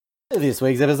This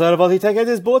week's episode of Aussie Tech Heads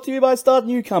is brought to you by Start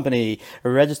New Company.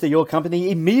 Register your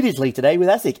company immediately today with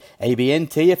ASIC. ABN,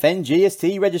 TFN,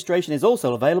 GST registration is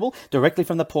also available directly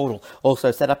from the portal.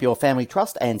 Also set up your family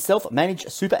trust and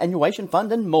self-managed superannuation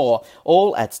fund and more.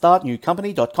 All at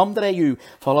startnewcompany.com.au.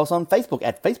 Follow us on Facebook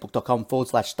at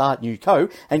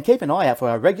facebook.com/startnewco and keep an eye out for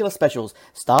our regular specials.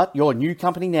 Start your new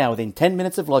company now within 10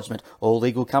 minutes of lodgement. All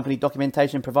legal company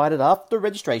documentation provided after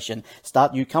registration.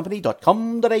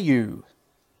 startnewcompany.com.au.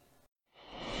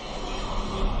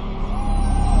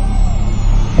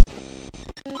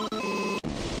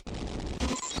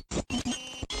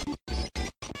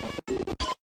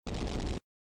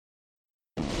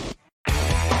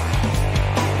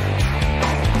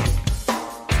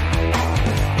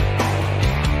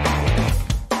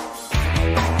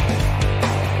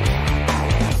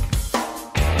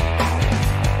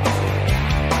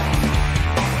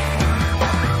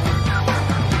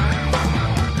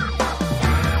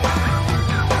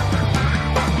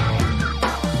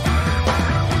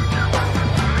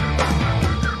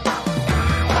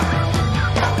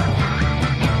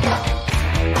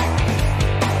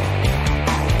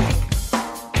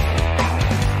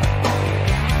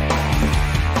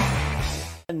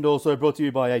 And also brought to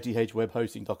you by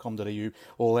athwebhosting.com.au.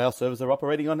 All our servers are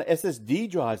operating on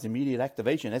SSD drives, immediate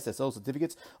activation, SSL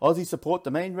certificates, Aussie support,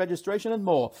 domain registration and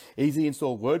more. Easy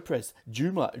install WordPress,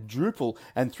 Joomla, Drupal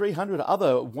and 300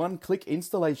 other one-click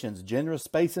installations. Generous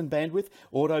space and bandwidth,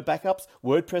 auto backups,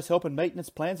 WordPress help and maintenance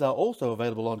plans are also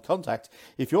available on Contact.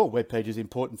 If your web page is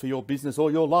important for your business or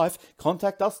your life,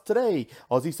 contact us today.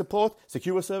 Aussie support,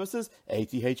 secure services,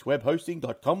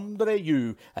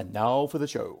 athwebhosting.com.au. And now for the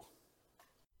show.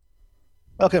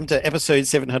 Welcome to episode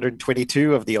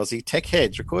 722 of the Aussie Tech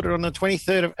Heads, recorded on the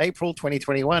 23rd of April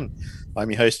 2021.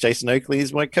 I'm your host, Jason Oakley,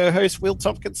 is my co-host, Will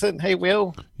Tompkinson. Hey,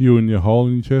 Will. You and your hole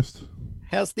in your chest.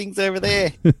 How's things over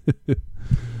there?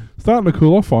 Starting to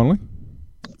cool off, finally.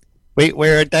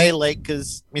 We're a day late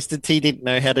because Mr. T didn't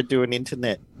know how to do an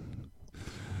internet.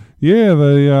 Yeah,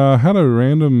 they had a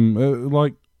random...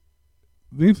 the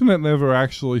internet never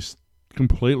actually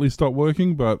completely stopped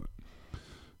working, but...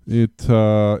 It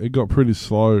got pretty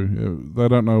slow. They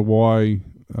don't know why.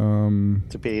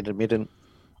 To be intermittent.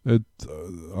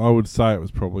 I would say it was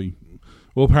probably...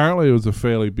 Well, apparently it was a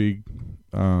fairly big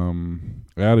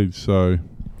outage, so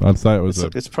I'd say it was...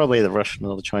 It's probably the Russian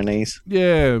or the Chinese.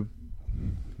 Yeah.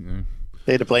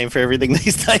 They're to blame for everything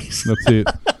these days. That's it.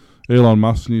 Elon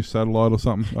Musk's new satellite or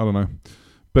something. I don't know.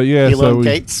 But yeah,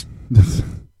 Gates.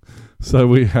 So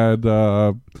we had...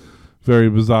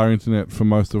 very bizarre internet for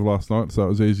most of last night, so it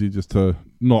was easy just to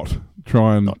not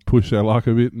try and push our luck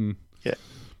a bit and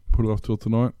put it off till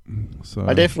tonight. So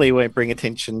I definitely won't bring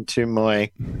attention to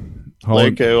my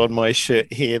logo on my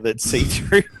shirt here that's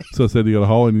see-through. So I said you got a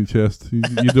hole in your chest.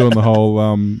 You're doing the whole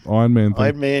Iron Man thing.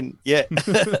 Iron Man, yeah.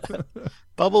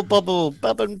 Bubble,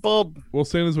 Bub and Bob. Well,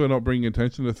 seeing as we're not bringing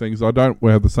attention to things, I don't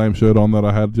wear the same shirt on that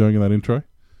I had during that intro.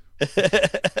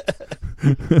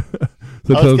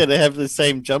 So I was going to have the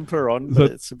same jumper on, but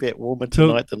it's a bit warmer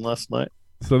tonight than last night.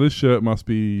 So this shirt must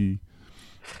be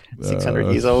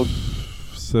 600 years old.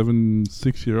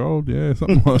 6-year-old, yeah,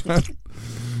 something like that.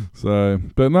 So,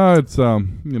 but no, it's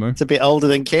it's a bit older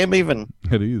than Cam even.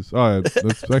 It is.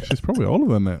 It's probably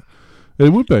older than that. It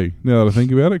would be, now that I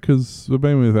think about it, because we've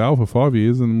been with Al for 5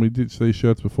 years and we did these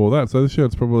shirts before that. So this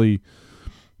shirt's probably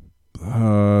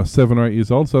 7 or 8 years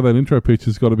old. So that intro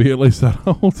picture's got to be at least that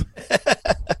old.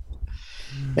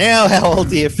 Now, how old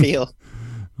do you feel?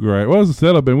 Great. Well, as I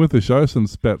said, I've been with the show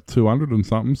since about 200 and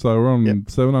something, so we're on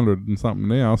 700 and something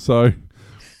now. So,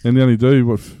 and they only do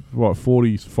what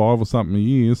 45 or something a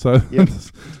year. So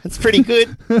it's pretty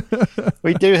good.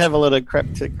 We do have a lot of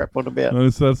crap to crap on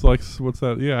about. So that's like, what's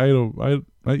that? Yeah,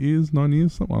 8 years, 9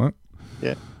 years, something like that.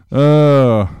 Yeah.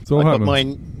 It's all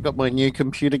happening. Got my new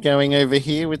computer going over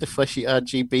here with the flashy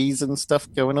RGBs and stuff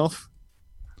going off.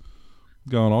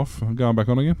 Going off, going back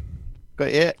on again.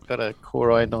 Got a Core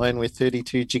i9 with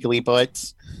 32 gigabytes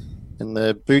bytes, and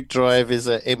the boot drive is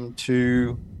a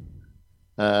M2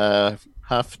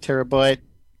 half terabyte.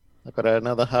 I've got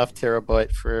another half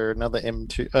terabyte for another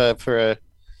M2 for a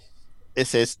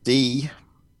SSD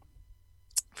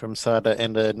from SATA,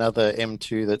 and another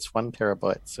M2 that's 1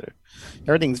 terabyte. So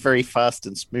everything's very fast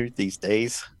and smooth these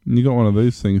days. And you got one of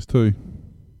these things too.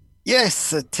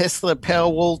 Yes, a Tesla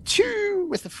Powerwall 2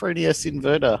 with a Fronius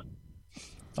inverter.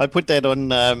 I put that on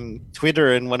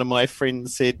Twitter, and one of my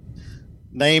friends said,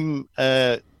 "Name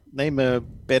a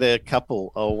better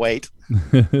couple." I'll wait.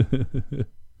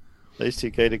 Those two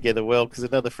go together well, because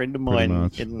another friend of mine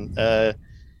in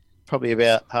probably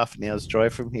about half an hour's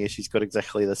drive from here, she's got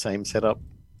exactly the same setup.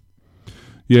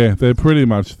 Yeah, they're pretty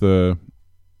much the.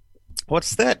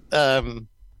 What's that?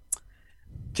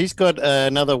 She's got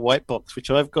another white box,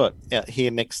 which I've got out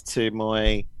here next to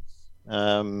my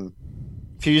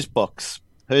fuse box.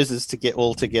 Hers is to get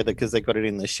all together because they got it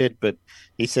in the shed, but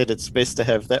he said it's best to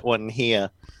have that one here,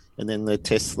 and then the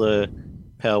Tesla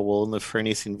Powerwall and the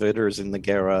Fronius inverter is in the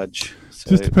garage. So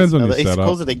just depends on your he setup.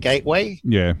 calls it a gateway.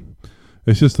 Yeah,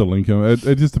 it's just a link.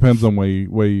 It just depends on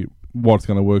what's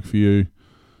going to work for you.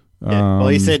 Yeah. Well,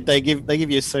 he said they give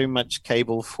you so much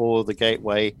cable for the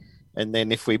gateway, and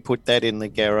then if we put that in the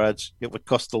garage, it would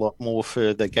cost a lot more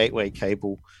for the gateway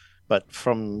cable. But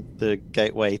from the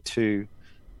gateway to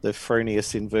the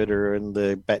Fronius inverter and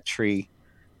the battery,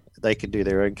 they could do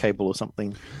their own cable or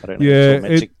something. I don't know.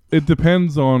 Yeah, it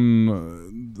depends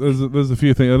on. There's a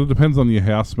few things. It depends on your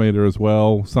house meter as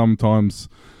well. Sometimes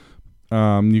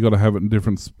you got to have it in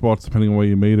different spots depending on where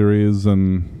your meter is,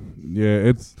 and yeah,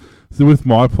 it's. So with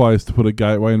my place to put a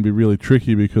gateway and be really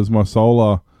tricky because my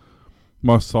solar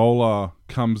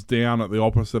comes down at the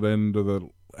opposite end of the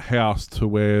house to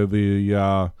where the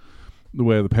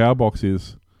power box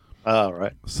is. Oh,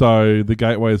 right. So the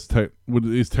gateway is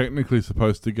technically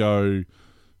supposed to go,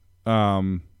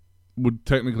 would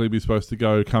technically be supposed to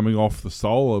go coming off the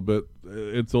solar, but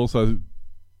it's also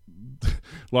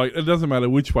like it doesn't matter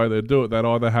which way they do it. They'd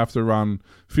either have to run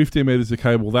 50 meters of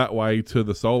cable that way to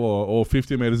the solar or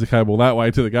 50 meters of cable that way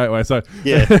to the gateway. So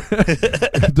yeah,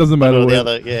 it doesn't matter. The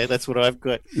other, yeah, that's what I've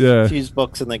got. Yeah, fuse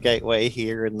box and the gateway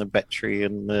here, and the battery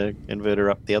and the inverter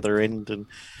up the other end, and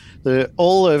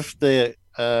all of the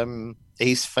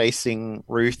east facing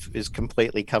roof is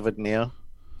completely covered now,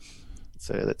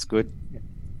 so that's good.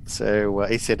 So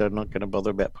he said I'm not going to bother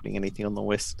about putting anything on the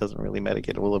west. It doesn't really matter,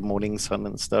 get all the morning sun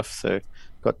and stuff. So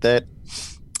got that.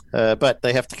 But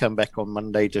they have to come back on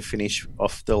Monday to finish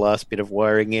off the last bit of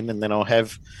wiring in, and then I'll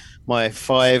have my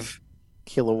 5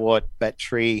 kilowatt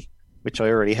battery, which I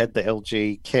already had the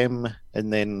LG Chem,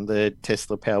 and then the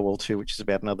Tesla Powerwall 2, which is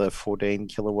about another 14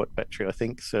 kilowatt battery, I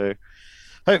think. So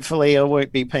hopefully I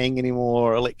won't be paying any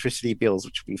more electricity bills,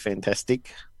 which would be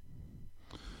fantastic.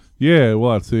 Yeah,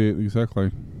 well, that's it,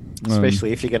 exactly.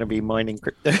 Especially if you're going to be mining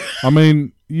crypto. I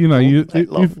mean, you know,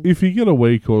 if you get a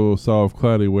week or so of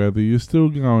cloudy weather, you're still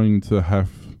going to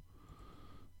have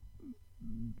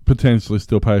potentially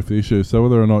still pay for the issue. So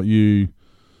whether or not you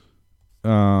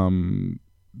can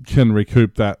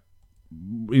recoup that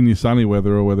in your sunny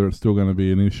weather or whether it's still going to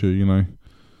be an issue, you know.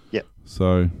 Yep.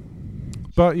 So,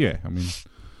 but yeah, I mean.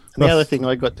 And the other thing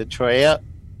I got to try out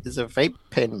is a vape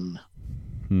pen.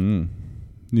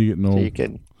 You're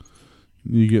getting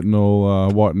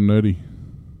all white and nerdy.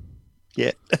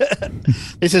 Yeah.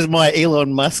 This is my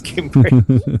Elon Musk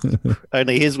impression.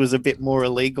 Only his was a bit more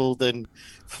illegal than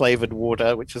flavored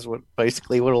water, which is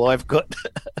basically what I've got.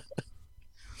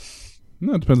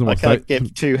 No, it depends on what I can't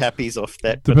get two happies off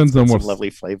that. Depends on what lovely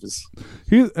flavors.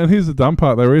 Here's the dumb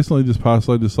part. They recently just passed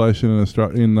legislation in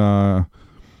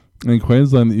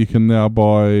Queensland that you can now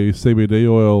buy CBD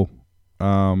oil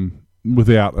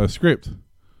without a script.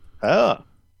 Oh.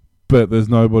 But there's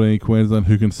nobody in Queensland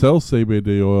who can sell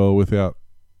CBD oil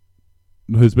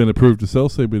who's been approved to sell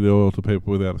CBD oil to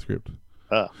people without a script.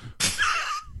 Oh.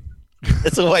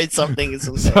 It's always something,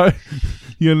 isn't it? So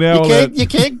you're now you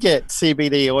can get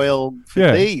CBD oil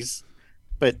for these,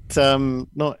 but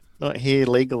not here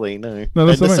legally. No.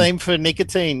 That's the same for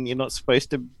nicotine. It's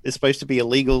supposed to be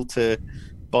illegal to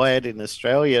buy it in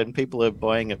Australia, and people are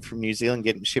buying it from New Zealand,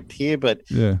 getting shipped here. But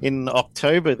in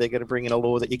October, they're going to bring in a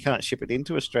law that you can't ship it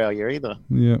into Australia either.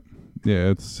 Yeah,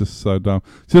 it's just so dumb.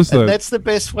 That's the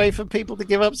best way for people to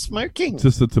give up smoking.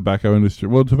 Just the tobacco industry.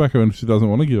 Well, the tobacco industry doesn't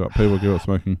want to give up. People give up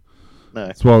smoking. No.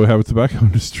 That's why we have a tobacco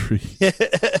industry.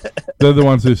 They're the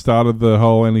ones who started the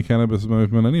whole anti-cannabis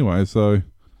movement anyway, so...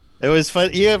 It was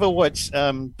fun. You ever watch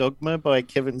Dogma by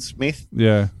Kevin Smith?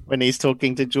 Yeah. When he's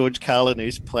talking to George Carlin,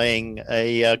 who's playing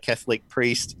a Catholic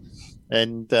priest,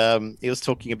 and he was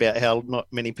talking about how not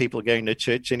many people are going to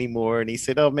church anymore, and he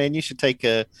said, "Oh man, you should take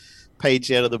a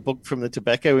page out of the book from the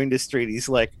tobacco industry." And he's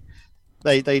like,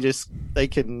 "They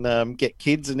can get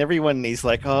kids and everyone." And he's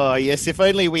like, "Oh yes, if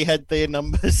only we had their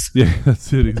numbers." Yeah,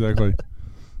 that's it exactly.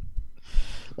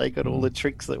 They got all the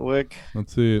tricks that work.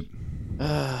 That's it.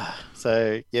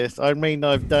 So, yes, I mean,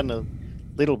 I've done a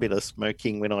little bit of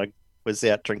smoking when I was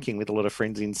out drinking with a lot of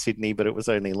friends in Sydney, but it was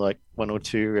only like 1 or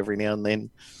 2 every now and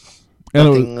then.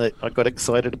 Nothing that I got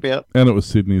excited about. And it was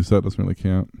Sydney, so that doesn't really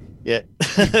count. Yeah.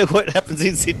 What happens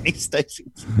in Sydney stays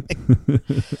in Sydney.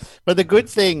 But the good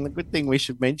thing I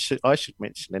should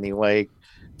mention anyway,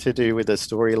 to do with a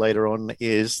story later on,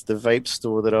 is the vape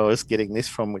store that I was getting this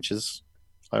from, which is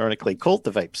ironically called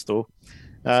the Vape Store.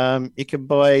 You can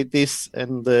buy this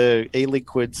and the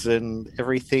e-liquids and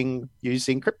everything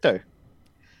using crypto.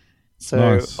 So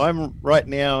Nice. I'm right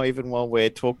now, even while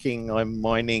we're talking, I'm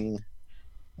mining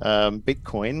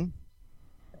Bitcoin,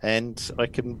 and I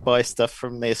can buy stuff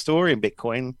from their store in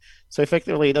Bitcoin. So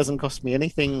effectively, it doesn't cost me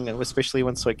anything, especially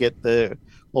once I get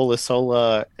all the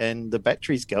solar and the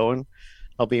batteries going.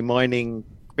 I'll be mining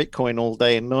Bitcoin all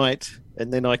day and night,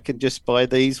 and then I can just buy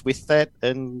these with that,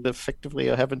 and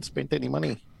effectively, I haven't spent any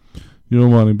money. You're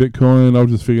mining Bitcoin. I've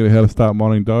just figured out how to start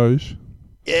mining Doge.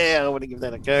 Yeah, I want to give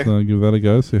that a go. So give that a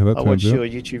go. See how that I'll turns watch out.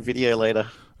 your YouTube video later.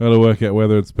 Got to work out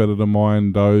whether it's better to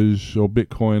mine Doge or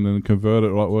Bitcoin and convert it,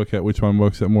 or like work out which one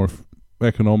works out more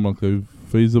economically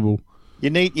feasible.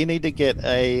 You need to get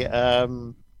a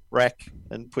rack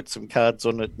and put some cards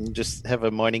on it and just have a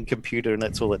mining computer, and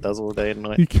that's all it does all day and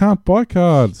night. You can't buy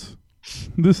cards.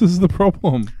 This is the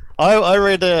problem. I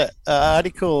read a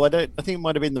article. I think it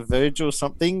might have been The Verge or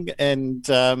something, and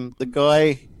the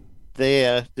guy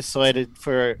there decided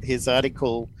for his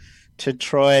article to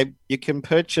try. You can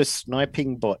purchase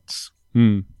sniping bots,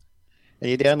 and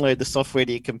you download the software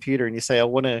to your computer, and you say, "I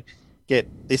want to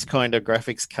get this kind of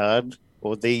graphics card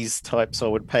or these types. I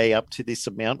would pay up to this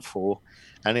amount for,"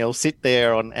 and he'll sit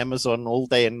there on Amazon all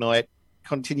day and night,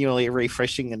 continually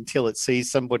refreshing until it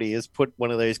sees somebody has put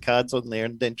one of those cards on there,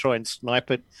 and then try and snipe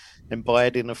it and buy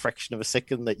it in a fraction of a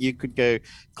second. That you could go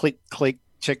click,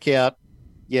 check out.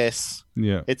 Yes,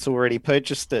 Yeah. it's already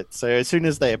purchased it. So as soon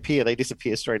as they appear, they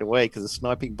disappear straight away because the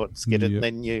sniping bots get it. Yep. And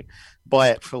then you buy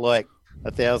it for like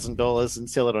 $1,000 and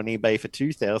sell it on eBay for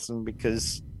 $2,000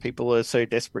 because people are so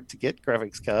desperate to get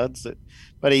graphics cards.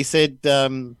 But he said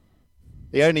the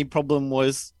only problem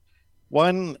was,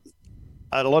 one,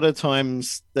 a lot of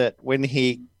times that when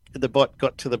the bot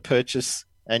got to the purchase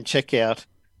and checkout,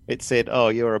 it said, "Oh,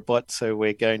 you're a bot, so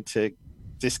we're going to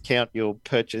discount your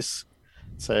purchase."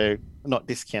 So not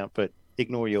discount, but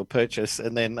ignore your purchase.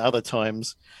 And then other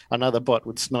times, another bot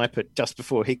would snipe it just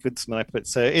before he could snipe it.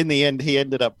 So in the end, he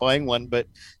ended up buying one, but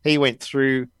he went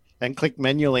through and clicked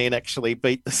manually and actually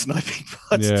beat the sniping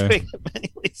bots doing it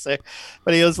manually. So,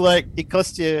 but he was like, it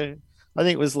cost you, I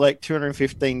think it was like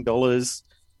 $215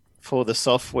 for the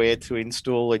software to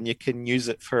install, and you can use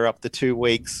it for up to 2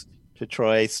 weeks to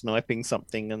try sniping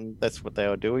something. And that's what they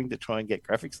were doing to try and get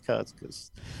graphics cards,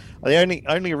 because the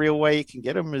only real way you can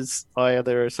get them is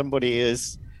either somebody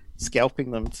is scalping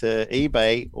them to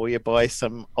eBay, or you buy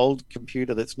some old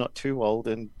computer that's not too old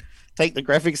and take the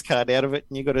graphics card out of it,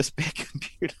 and you got a spare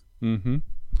computer. Mm-hmm.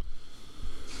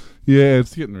 Yeah,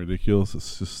 it's getting ridiculous.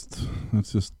 It's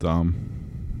just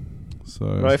dumb.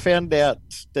 So But I found out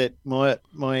that my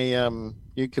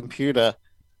new computer,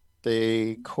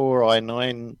 the Core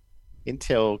i9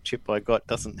 Intel chip I got,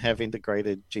 doesn't have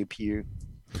integrated GPU,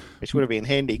 which would have been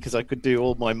handy because I could do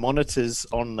all my monitors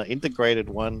on the integrated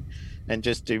one and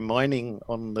just do mining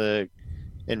on the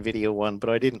NVIDIA one. But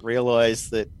I didn't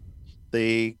realize that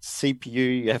the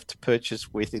CPU you have to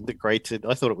purchase with integrated,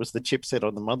 I thought it was the chipset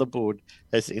on the motherboard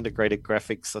has integrated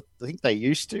graphics. I think they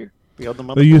used to be on the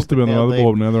motherboard. They used to be on the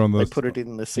motherboard, now they're on the... They put it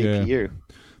in the CPU.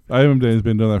 Yeah. AMD's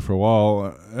been doing that for a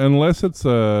while. Unless it's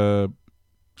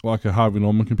like a Harvey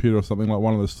Norman computer or something, like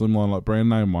one of the slimline, like brand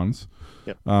name ones.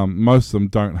 Yep. Most of them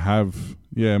don't have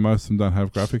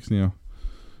graphics now.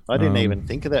 I didn't even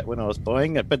think of that when I was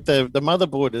buying it. But the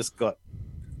motherboard has got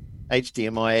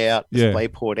HDMI out,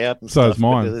 DisplayPort out, and so stuff. Is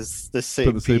mine. But the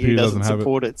CPU doesn't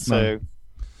support it. So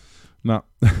no.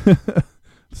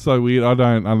 So weird. I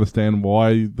don't understand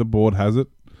why the board has it.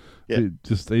 Yeah. It's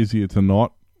just easier to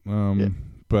not.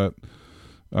 But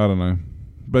I don't know.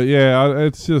 But yeah,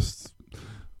 it's just,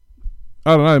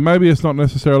 I don't know. Maybe it's not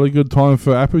necessarily a good time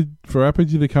for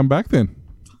Apogee to come back then.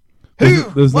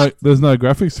 There's no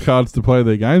graphics cards to play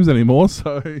their games anymore.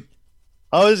 So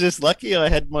I was just lucky I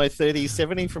had my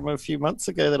 3070 from a few months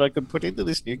ago that I could put into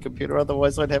this new computer.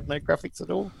 Otherwise, I'd have no graphics at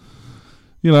all.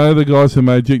 You know, the guys who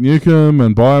made Duke Nukem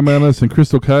and Biomantis and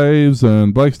Crystal Caves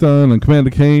and Blakestone and Commander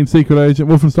Keen, Secret Agent,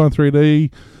 Wolfenstein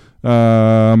 3D,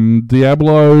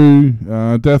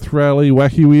 Diablo, Death Rally,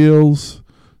 Wacky Wheels,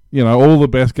 you know, all the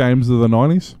best games of the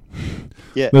 90s.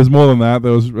 Yeah. There's more than that.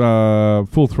 There was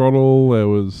Full Throttle.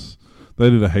 They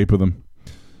did a heap of them.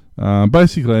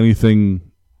 Basically anything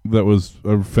that was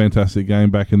a fantastic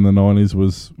game back in the 90s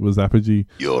was Apogee.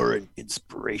 You're an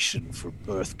inspiration for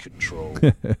birth control.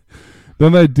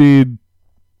 Then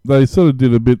they sort of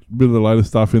did a bit of the later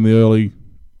stuff in the early,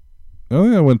 I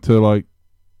think I went to like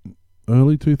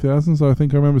early 2000s. I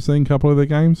think I remember seeing a couple of their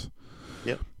games.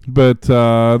 Yep. But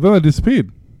then they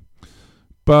disappeared.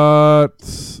 But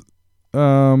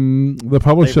the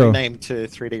publisher... They renamed to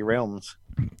 3D Realms.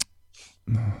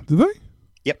 Did they?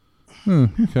 Yep.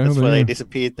 Okay, That's well, why they yeah.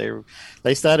 disappeared.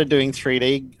 They started doing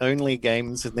 3D only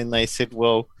games, and then they said,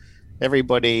 well,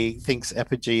 everybody thinks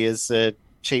Apogee is a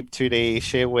cheap 2D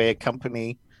shareware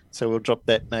company, so we'll drop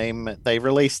that name. They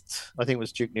released, I think it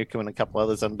was Duke Nukem and a couple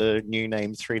others under new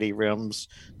name 3D Realms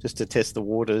just to test the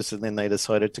waters, and then they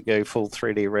decided to go full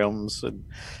 3D Realms. And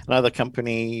another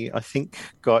company, I think,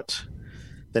 got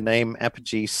the name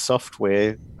Apogee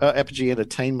Software, Apogee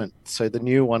Entertainment. So the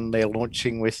new one they're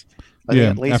launching with, I think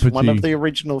at least one of the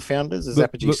original founders is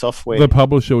Apogee Software. The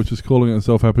publisher, which is calling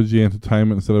itself Apogee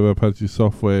Entertainment instead of Apogee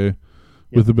Software,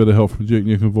 with a bit of help from Duke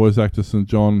Nukem voice actor St.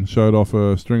 John, showed off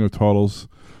a string of titles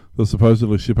that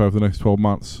supposedly ship over the next 12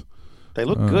 months. They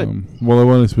look good. Well, there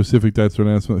weren't any specific dates for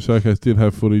announcement. The showcase did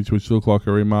have footage which looked like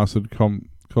a remastered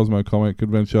Cosmo Comic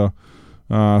adventure,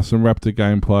 some Raptor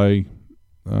gameplay,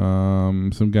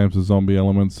 some games with zombie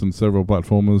elements, and several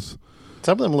platformers.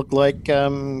 Some of them look like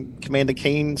Commander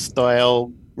Keen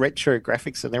style retro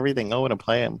graphics and everything. I want to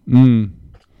play them.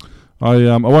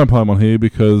 I won't play them on here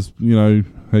because, you know,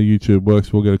 how YouTube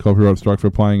works. We'll get a copyright strike for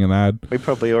playing an ad. We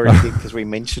probably already did because we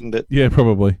mentioned it. Yeah,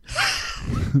 probably.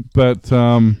 But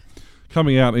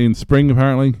coming out in spring,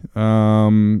 apparently.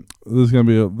 There's going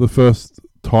to be the first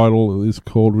title is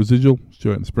called Residual. It's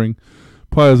due out in spring.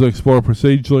 Players will explore a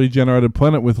procedurally generated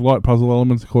planet with light puzzle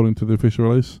elements, according to the official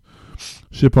release.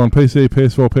 Ship on PC,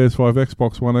 PS4, PS5,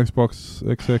 Xbox One, Xbox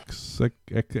Xbox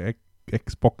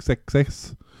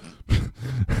XS,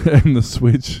 and the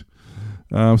Switch.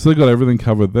 So they've got everything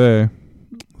covered there.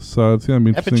 So it's going to be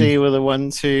interesting. Apogee were the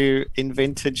ones who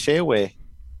invented shareware.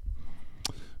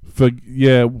 For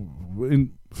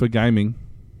gaming.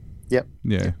 Yep.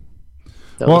 Yeah.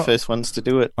 They were the first ones to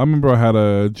do it. I remember I had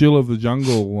a Jill of the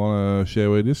Jungle on a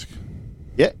shareware disc.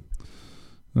 Yeah.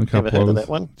 A couple Never heard of that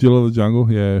one. Jill of the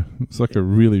Jungle, yeah. It's like a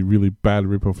really, really bad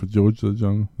rip-off of George of the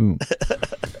Jungle.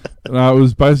 No, it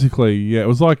was basically, it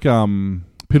was like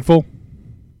Pitfall.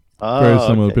 Very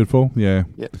similar to Pitfall, yeah.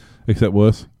 Yep. Except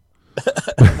worse.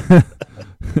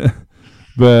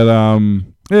 But,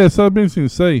 so it'd be interesting to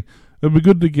see. It'd be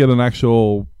good to get an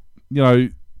actual, you know,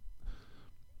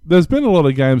 there's been a lot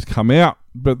of games come out,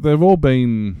 but they've all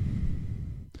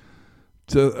been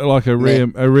like a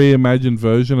reimagined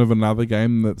version of another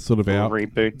game that's sort of out.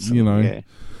 Reboots. You know.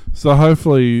 So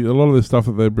hopefully a lot of the stuff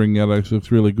that they're bringing out actually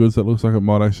looks really good. So it looks like it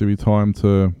might actually be time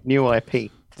to... New IP.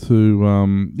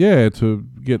 To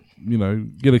get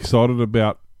excited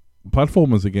about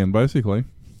platformers again, basically.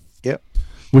 Yep.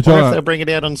 Which if they'll bring it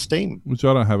out on Steam. Which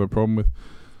I don't have a problem with.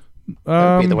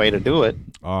 That would be the way to do it.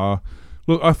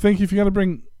 Look, I think if you're going to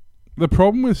bring... The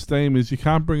problem with Steam is you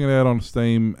can't bring it out on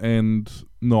Steam and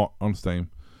not on Steam.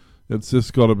 It's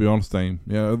just got to be on Steam.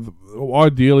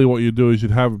 Ideally what you do is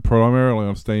you'd have it primarily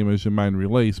on Steam as your main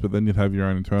release, but then you'd have your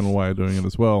own internal way of doing it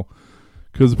as well.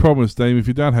 Because the problem with Steam, if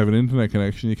you don't have an internet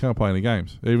connection, you can't play any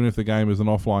games. Even if the game is an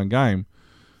offline game,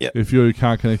 if you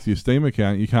can't connect to your Steam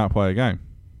account, you can't play a game.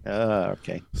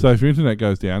 Okay. So if your internet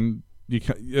goes down,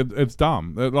 it's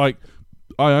dumb. Like,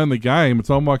 I own the game. It's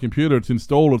on my computer. It's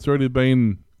installed. It's already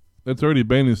been installed.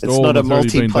 It's not a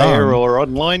multiplayer or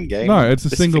online game. No, it's a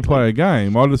single-player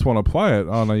game. I just want to play it.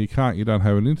 Oh, no, you can't. You don't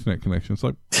have an internet connection. It's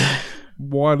like,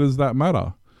 why does that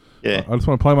matter? Yeah. I just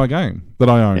want to play my game that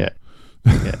I own.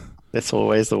 Yeah. That's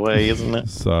always the way, isn't it?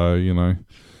 So, you know.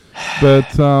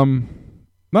 But,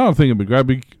 no, I think it'd be great. I'd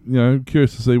be,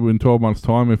 curious to see in 12 months'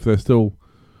 time if they're still,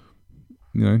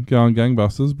 going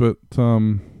gangbusters. But,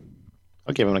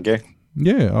 I'll give them a go.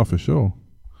 Yeah, for sure.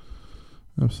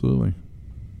 Absolutely.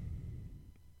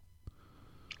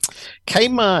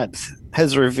 Kmart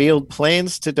has revealed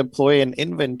plans to deploy an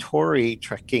inventory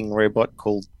tracking robot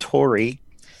called Tori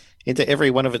into every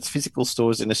one of its physical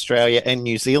stores in Australia and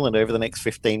New Zealand over the next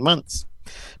 15 months.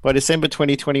 By December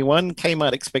 2021,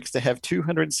 Kmart expects to have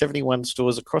 271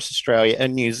 stores across Australia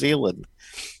and New Zealand.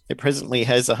 It presently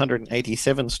has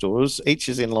 187 stores. Each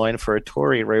is in line for a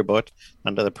Tori robot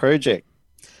under the project.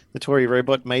 The Tori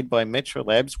robot, made by Metro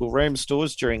Labs, will roam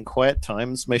stores during quiet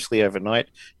times, mostly overnight,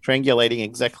 triangulating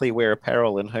exactly where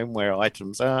apparel and homeware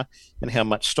items are and how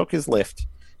much stock is left.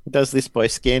 It does this by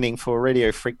scanning for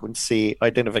radio frequency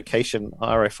identification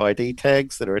RFID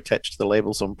tags that are attached to the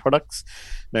labels on products,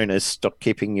 known as stock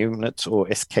keeping units or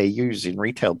SKUs in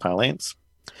retail parlance.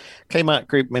 Kmart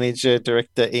Group Manager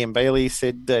Director Ian Bailey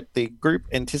said that the group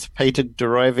anticipated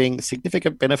deriving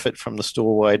significant benefit from the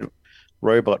store-wide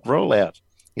robot rollout.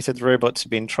 He said the robots have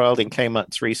been trialled in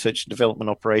Kmart's research and development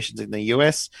operations in the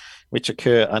US, which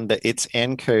occur under its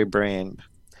Anko brand.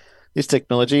 This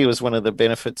technology was one of the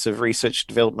benefits of research and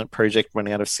development project run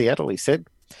out of Seattle, he said.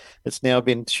 It's now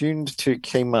been tuned to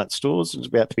Kmart stores and is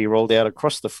about to be rolled out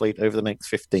across the fleet over the next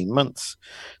 15 months.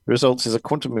 The results is a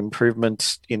quantum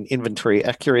improvement in inventory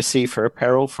accuracy for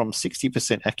apparel from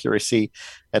 60% accuracy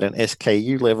at an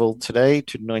SKU level today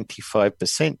to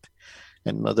 95%.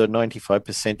 And another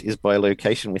 95% is by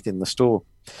location within the store.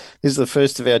 This is the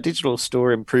first of our digital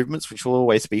store improvements, which will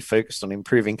always be focused on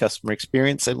improving customer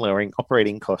experience and lowering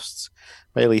operating costs.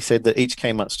 Bailey said that each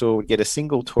Kmart store would get a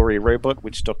single Tory robot,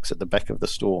 which docks at the back of the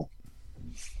store.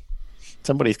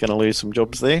 Somebody's going to lose some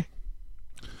jobs there.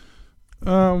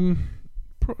 I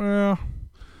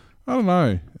don't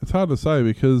know. It's hard to say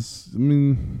because, I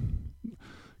mean,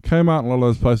 Kmart and a lot of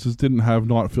those places didn't have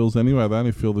night fills anyway. They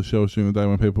only fill the shelves during the day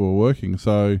when people were working.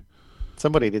 So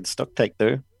somebody did stock take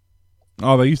though.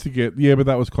 Oh, they used to get, yeah, but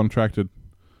that was contracted.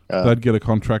 They'd get a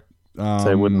contract. So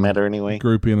it wouldn't matter anyway.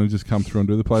 Group in and just come through and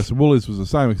do the place. So Woolies was the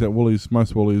same, except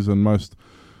most Woolies and most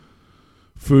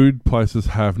food places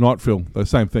have night fill. The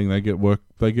same thing. They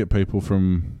get people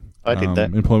from I did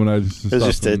that. Employment agencies and stuff. It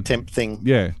was just a temp thing.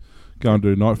 Yeah, go and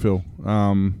do night fill.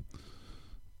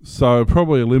 So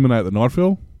probably eliminate the night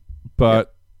fill,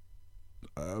 but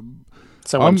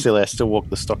someone still has to walk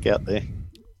the stock out there.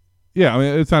 Yeah, I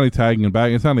mean it's only tagging and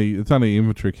bagging. It's only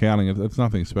inventory counting. It's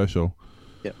nothing special.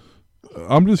 Yep.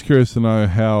 I'm just curious to know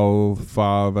how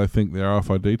far they think their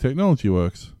RFID technology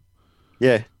works.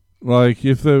 Yeah. Like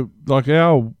if our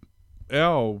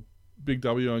Big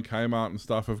W and Kmart and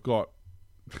stuff have got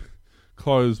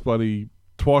clothes bloody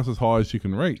twice as high as you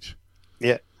can reach.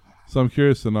 Yeah. So I'm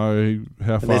curious to know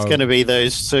how far. There's going to be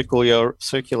those circular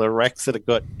racks that have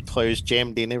got clothes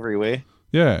jammed in everywhere.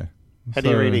 Yeah. How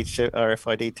do you read each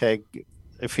RFID tag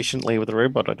efficiently with a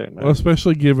robot? I don't know. Well,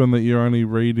 especially given that you're only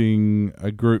reading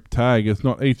a group tag. It's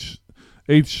not each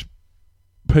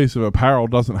piece of apparel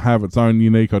doesn't have its own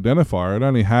unique identifier. It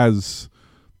only has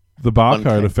the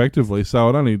barcode effectively. So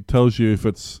it only tells you if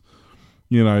it's,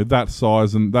 that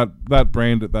size and that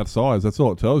brand at that size. That's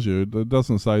all it tells you. It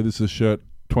doesn't say this is shirt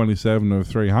 27 of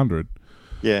 300.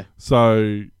 Yeah.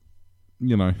 So,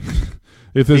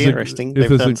 if there's interesting.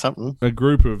 They've done something. A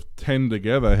group of 10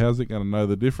 together, how's it going to know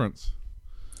the difference?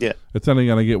 Yeah. It's only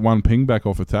going to get one ping back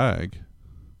off a tag.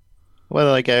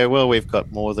 Well, they go, we've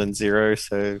got more than zero,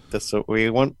 so that's what we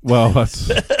want. Well, that's...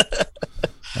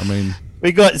 I mean...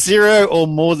 We got zero or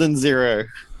more than zero.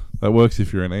 That works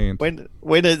if you're an ant. When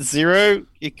it's zero,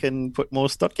 you can put more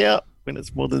stock out. When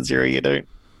it's more than zero, you don't.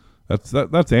 That's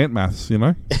ant maths,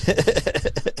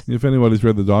 If anybody's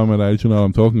read The Diamond Age, you know what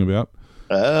I'm talking about.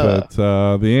 But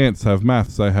the ants have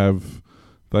maths. They have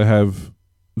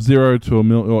 0 to a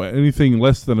million, or anything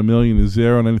less than a million is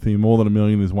 0, and anything more than a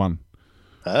million is 1.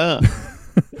 So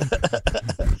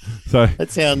that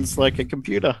sounds like a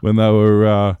computer. When they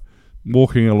were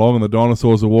walking along, and the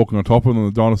dinosaurs are walking on top of them,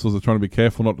 and the dinosaurs are trying to be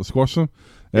careful not to squash them,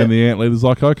 and the ant leader's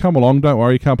like, "Oh, come along, don't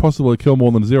worry, you can't possibly kill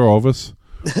more than 0 of us."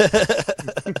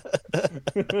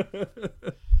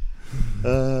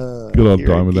 Good old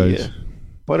Diamond Age.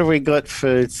 What have we got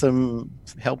for some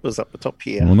helpers up the top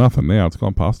here? Well, nothing now. It's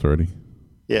gone past already.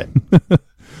 Yeah.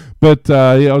 But,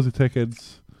 Aussie Tech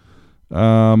Heads, we're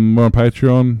on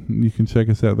Patreon. You can check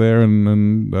us out there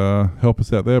and help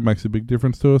us out there. It makes a big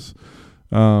difference to us.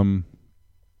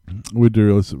 We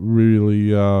do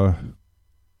really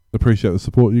appreciate the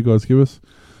support you guys give us.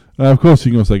 Of course,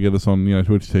 you can also get us on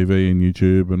Twitch TV and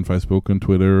YouTube and Facebook and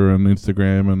Twitter and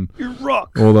Instagram and you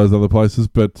rock. All those other places.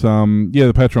 But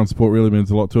the Patreon support really means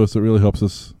a lot to us. It really helps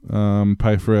us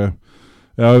pay for our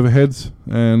overheads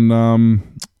and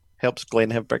helps Glenn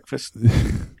have breakfast.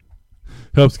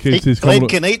 Helps keep his Glenn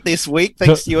can eat this week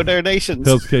thanks to your donations.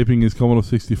 Helps keeping his Commodore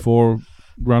 64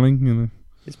 running.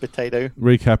 His potato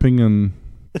recapping and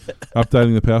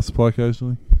updating the power supply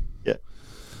occasionally. Yeah.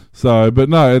 So, but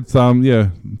no, it's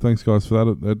thanks guys for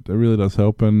that. It really does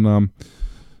help, and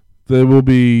there will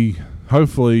be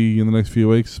hopefully in the next few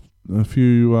weeks a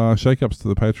few shake-ups to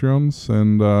the Patreons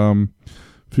and a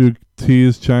few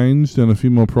tiers changed and a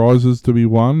few more prizes to be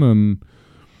won, and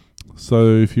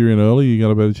so if you're in early, you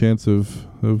got a better chance of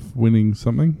winning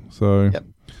something. So, yep.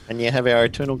 And you have our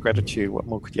eternal gratitude. What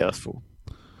more could you ask for?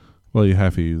 Well, your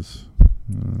halfies.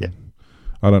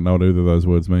 I don't know what either of those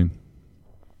words mean.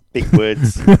 Big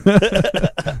words.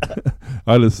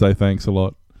 I just say thanks a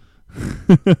lot.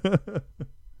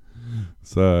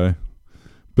 So,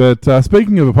 but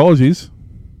speaking of apologies,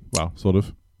 well, sort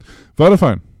of,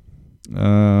 Vodafone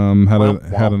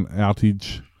had an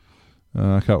outage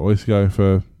a couple of weeks ago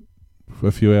for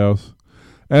a few hours,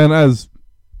 and as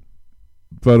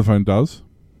Vodafone does,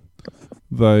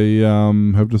 they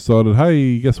have decided,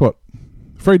 hey, guess what?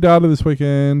 Free data this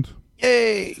weekend.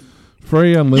 Yay!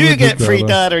 Free unlimited You get free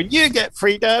data. data. You get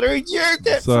free data. You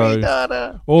get So- free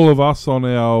data. All of us on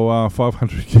our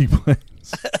 500 gig plans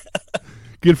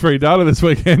get free data this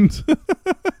weekend.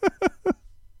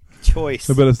 Choice.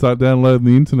 I better start downloading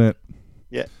the internet.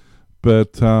 Yeah.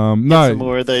 But Some no,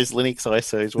 more of those Linux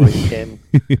ISOs while you can.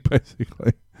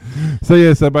 basically.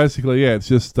 So basically, it's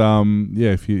just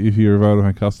if you're a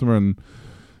Vodafone customer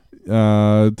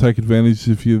and take advantage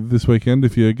this weekend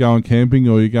if you're going camping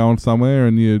or you're going somewhere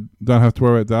and you don't have to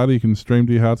worry about data, you can stream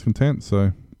to your heart's content.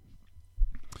 So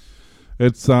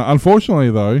it's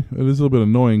unfortunately though it is a little bit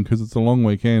annoying because it's a long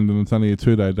weekend and it's only a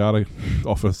 2-day data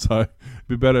offer. So it'd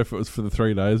be better if it was for the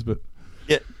 3 days. But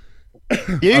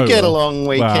You Oh, get a well. long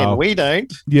weekend. Wow. We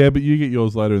don't. yeah, but you get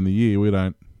yours later in the year. We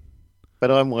don't.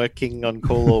 But I'm working on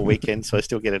call all weekend, so I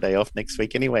still get a day off next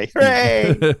week anyway.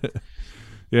 Hooray!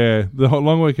 Yeah, the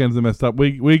long weekends are messed up.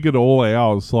 We get all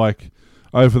ours like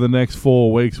over the next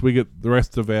 4 weeks. We get the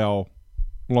rest of our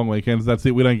long weekends. That's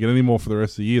it. We don't get any more for the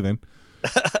rest of the year. Then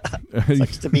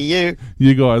Sucks to be you.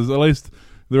 you guys, at least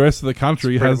the rest of the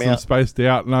country Spread has them them out. spaced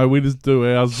out. No, we just do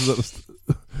ours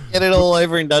Get it all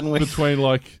over and done with.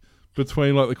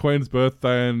 between the Queen's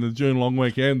birthday and the June long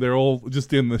weekend. They're all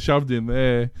just shoved in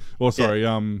there. Or sorry,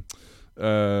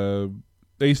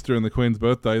 Easter and the Queen's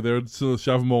birthday. They're sort of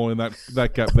shove them all in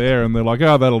that gap there, and they're like,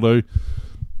 oh, that'll do.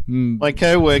 My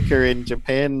co-worker in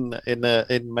Japan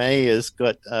in May has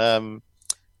got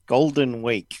Golden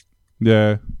Week,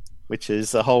 Yeah. which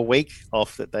is a whole week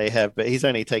off that they have, but he's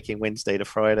only taking Wednesday to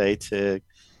Friday to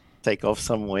take off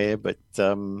somewhere. But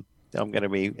I'm going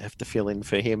to have to fill in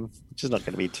for him, which is not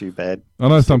going to be too bad. I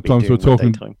know Still be sometimes we're doing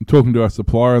one talking daytime. to our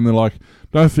supplier and they're like,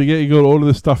 don't forget you got to order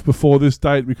this stuff before this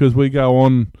date because we go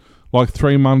on like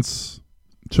 3 months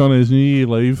Chinese New Year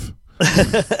leave.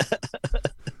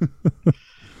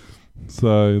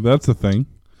 So that's a thing.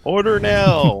 Order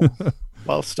now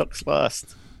while stocks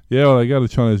last. Yeah, well, they go to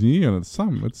Chinese New Year and it's like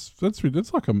I think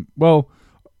it's like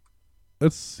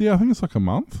a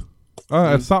month.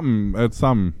 It's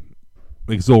some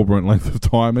exorbitant length of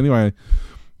time anyway.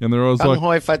 And they're always Kung like,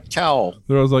 Hoi Fat Chow.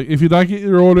 if you don't get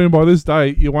your order in by this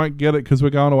date, you won't get it because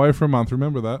we're going away for a month.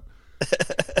 Remember that?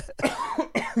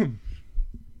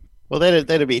 Well,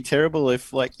 that'd be terrible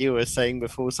if, like you were saying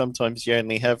before, sometimes you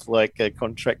only have like a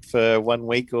contract for 1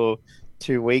 week or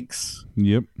 2 weeks.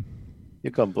 Yep.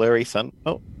 You've gone blurry, son.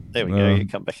 Oh, there we go. Um, You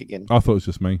come back again. I thought it was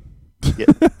just me. Yeah.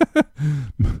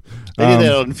 They did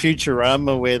that on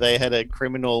Futurama where they had a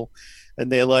criminal and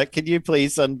they're like, can you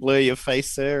please unblur your face,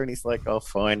 sir? And he's like, oh,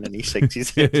 fine. And he shakes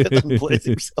his head and unblurs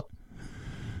himself.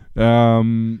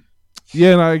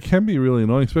 Yeah, no, it can be really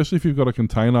annoying, especially if you've got a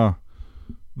container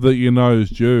that you know is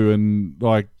due and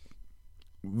like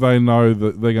they know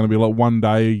that they're going to be like 1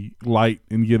 day late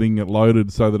in getting it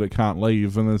loaded so that it can't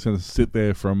leave and then it's going to sit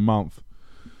there for a month.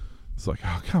 It's like,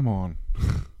 oh, come on.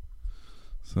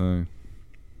 So,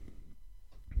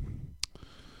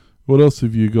 what else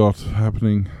have you got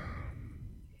happening?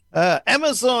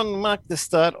 Amazon marked the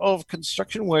start of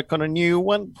construction work on a new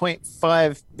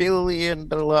 $1.5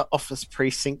 billion office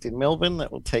precinct in Melbourne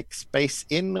that will take space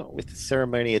in, with a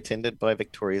ceremony attended by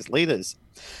Victoria's leaders.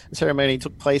 The ceremony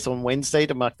took place on Wednesday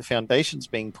to mark the foundations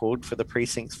being poured for the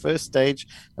precinct's first stage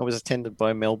and was attended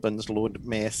by Melbourne's Lord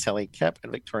Mayor Sally Capp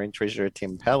and Victorian Treasurer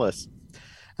Tim Pallas.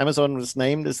 Amazon was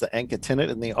named as the anchor tenant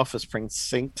in the office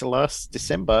precinct last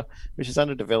December, which is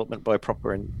under development by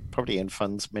property and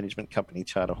funds management company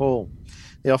Charter Hall.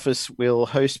 The office will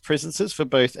host presences for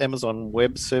both Amazon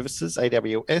Web Services,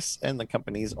 AWS, and the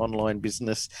company's online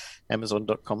business,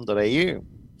 amazon.com.au.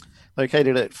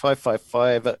 Located at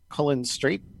 555 Collins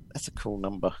Street, that's a cool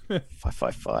number,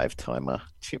 555 timer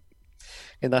chip.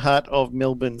 In the heart of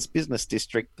Melbourne's business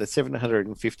district, the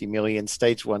 750 million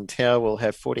Stage 1 tower will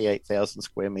have 48,000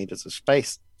 square metres of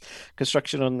space.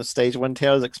 Construction on the Stage 1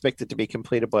 tower is expected to be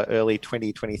completed by early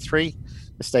 2023.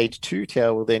 The Stage 2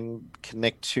 tower will then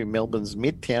connect to Melbourne's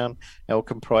Midtown and will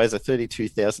comprise a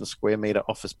 32,000 square metre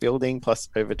office building plus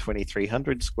over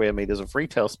 2,300 square metres of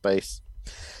retail space.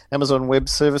 Amazon Web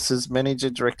Services Manager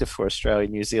Director for Australia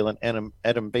and New Zealand, Adam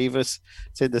Beavis,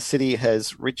 said the city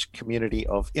has rich community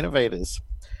of innovators.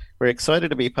 We're excited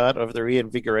to be part of the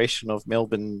reinvigoration of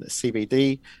Melbourne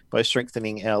CBD by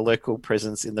strengthening our local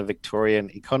presence in the Victorian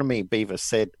economy, Beavis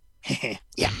said.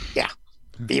 Yeah,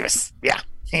 Beavis, yeah.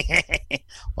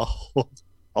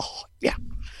 Yeah.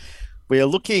 We are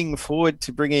looking forward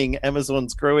to bringing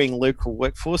Amazon's growing local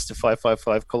workforce to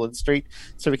 555 Collins Street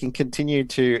so we can continue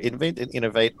to invent and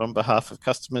innovate on behalf of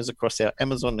customers across our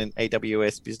Amazon and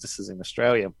AWS businesses in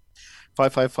Australia.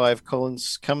 555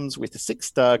 Collins comes with a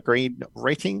 6-star green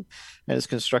rating and is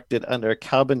constructed under a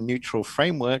carbon neutral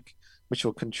framework which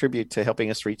will contribute to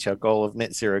helping us reach our goal of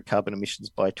net zero carbon emissions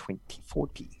by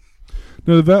 2040.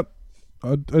 No, that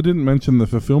I didn't mention the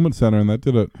fulfillment center in that,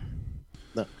 did it?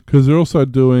 No. Because they're also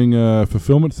doing a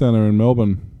fulfillment center in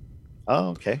Melbourne. Oh,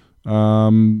 okay.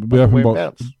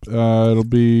 Whereabouts?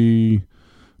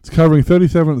 It's covering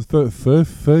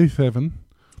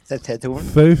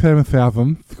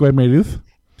 37,000 square meters.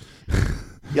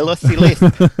 You lost your list.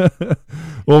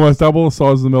 Almost double the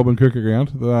size of the Melbourne Cricket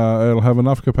Ground. It'll have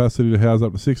enough capacity to house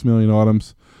up to 6 million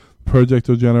items. The project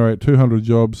will generate 200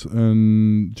 jobs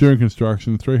and during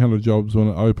construction, 300 jobs when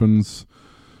it opens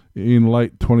in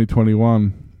late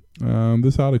 2021.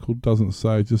 This article doesn't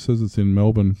say; it just says it's in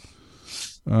Melbourne.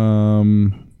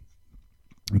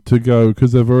 To go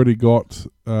because they've already got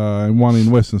one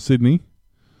in Western Sydney.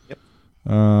 Yep.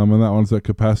 And that one's at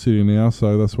capacity now,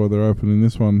 so that's why they're opening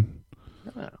this one.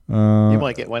 You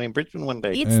might get one in Brisbane one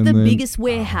day. It's the biggest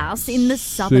warehouse in the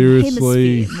southern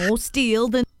hemisphere. More steel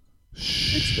than...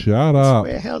 Shut up.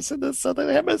 Warehouse in the southern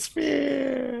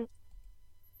hemisphere.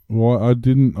 Well, I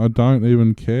don't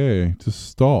even care. Just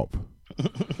stop.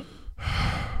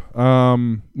 Well, I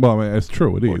mean, it's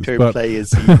true, it is. Autoplay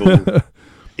is evil.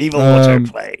 Evil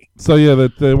autoplay. So, yeah,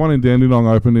 the one in Dandenong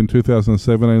opened in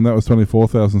 2017. That was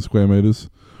 24,000 square metres.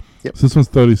 Yep. So this one's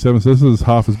 37, so this is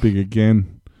half as big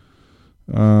again.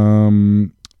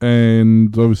 And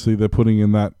obviously they're putting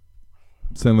in that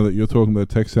centre that you're talking about,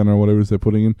 tech centre or whatever it is they're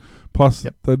putting in. Plus,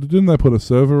 didn't they put a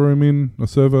server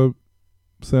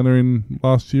centre in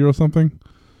last year or something?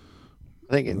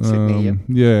 I think in Sydney, yeah.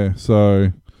 Yeah,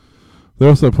 so they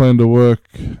also plan to work.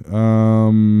 It's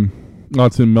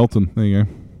in Melton. There you go.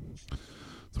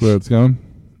 That's where it's going.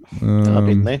 I've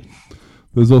been there.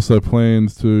 There's also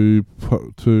plans to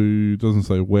doesn't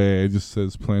say where, it just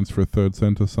says plans for a third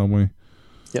centre somewhere.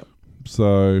 Yep.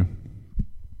 So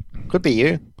could be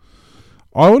you.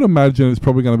 I would imagine it's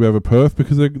probably going to be over Perth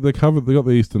because they covered. They got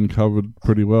the eastern covered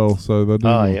pretty well, so they do.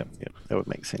 Oh yeah, that would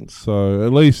make sense. So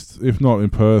at least, if not in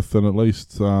Perth, then at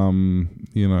least maybe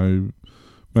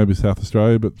South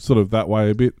Australia, but sort of that way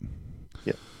a bit.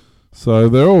 Yep. So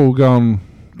they're all going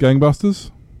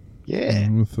gangbusters. Yeah.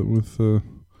 With the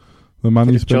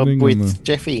money spending. Job with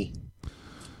Jeffy.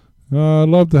 I'd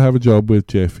love to have a job with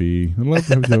Jeffy. I'd love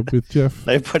to have a job with Jeff.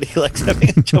 Nobody likes having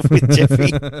a job with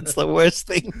Jeffy. It's the worst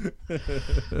thing.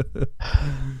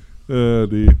 Oh,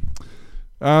 dear.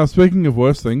 Speaking of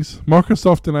worse things,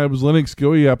 Microsoft enables Linux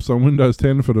GUI apps on Windows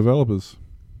 10 for developers.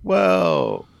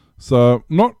 Whoa. So,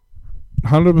 not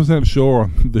 100% sure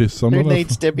on this. Who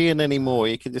needs Debian anymore?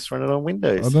 You can just run it on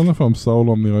Windows. I don't know if I'm sold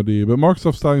on the idea, but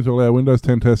Microsoft's starting to allow Windows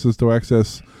 10 testers to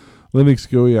access Linux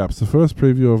GUI apps. The first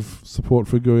preview of support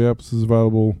for GUI apps is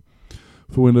available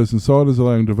for Windows Insiders,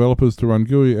 allowing developers to run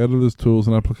GUI editors, tools,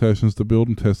 and applications to build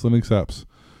and test Linux apps.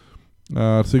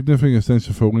 Significant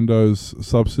extension for Windows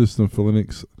subsystem for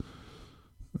Linux.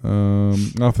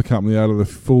 After the company added the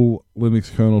full Linux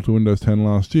kernel to Windows 10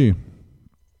 last year.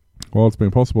 While it's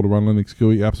been possible to run Linux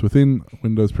GUI apps within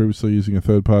Windows previously using a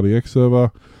third-party X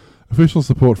server, official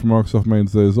support from Microsoft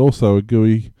means there's also a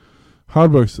GUI.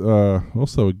 That's supposed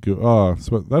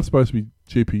to be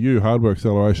GPU, hardware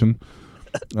acceleration.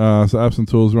 So apps and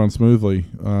tools run smoothly.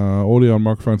 Audio and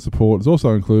microphone support is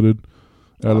also included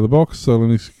out of the box, so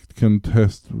Linux can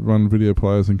run video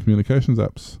players and communications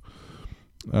apps.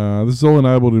 This is all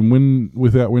enabled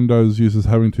without Windows users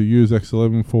having to use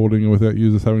X11 forwarding and without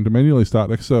users having to manually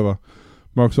start X server.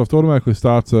 Microsoft automatically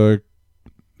starts a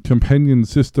companion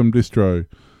system distro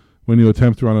when you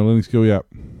attempt to run a Linux GUI app.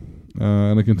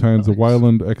 And it contains a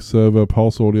Wayland X server,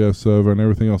 Pulse Audio server, and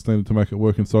everything else needed to make it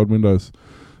work inside Windows.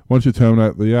 Once you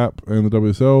terminate the app and the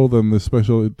WSL, then the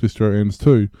special distro ends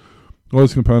too. All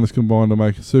these components combine to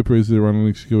make it super easy to run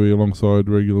Linux GUI alongside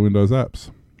regular Windows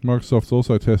apps. Microsoft's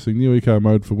also testing new eco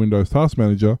mode for Windows Task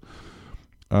Manager.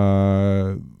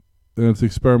 And it's an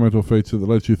experimental feature that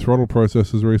lets you throttle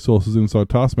processes resources inside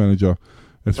Task Manager.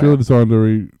 It's really designed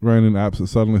to rein in apps that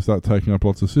suddenly start taking up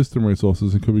lots of system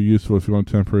resources and could be useful if you want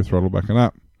to temporarily throttle back an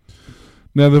app.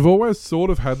 Now, they've always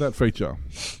sort of had that feature.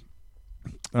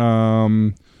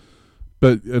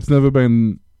 But it's never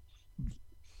been...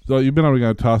 Like you've been able to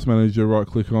go to Task Manager,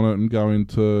 right-click on it and go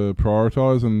into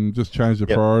Prioritize and just change the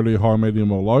priority, high,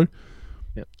 medium or low.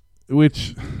 Yep.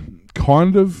 Which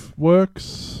kind of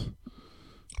works.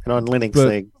 And on Linux,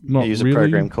 they use a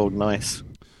program called Nice.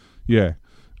 Yeah.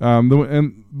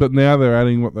 But now they're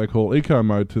adding what they call eco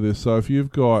mode to this. So if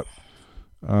you've got,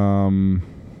 I don't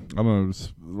know,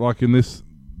 like in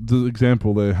the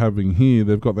example they're having here,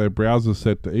 they've got their browser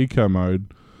set to eco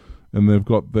mode, and they've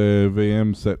got their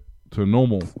VM set to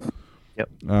normal. Yep.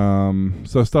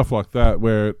 So stuff like that,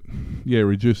 where it,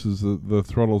 reduces the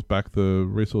throttles back the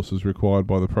resources required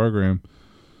by the program.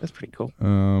 That's pretty cool.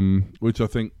 Which I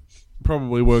think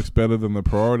probably works better than the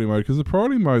priority mode, because the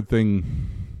priority mode thing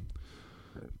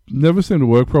never seemed to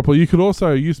work properly. You could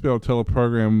also used to be able to tell a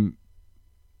program,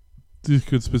 you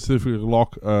could specifically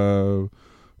lock a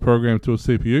program to a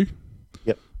CPU.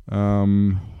 Yep.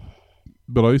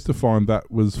 But I used to find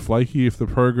that was flaky if the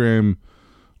program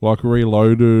like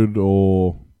reloaded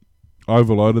or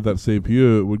overloaded that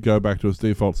CPU. It would go back to its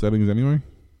default settings anyway.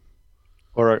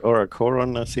 Or a core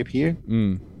on a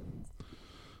CPU.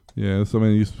 Yeah, so I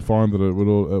mean, you used to find that it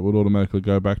would automatically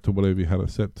go back to whatever you had it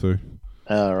set to.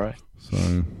 Oh, right.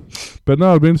 So, but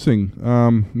no, it'd be interesting.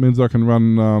 Means I can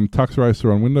run Tux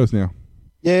Racer on Windows now.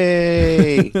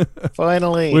 Yay!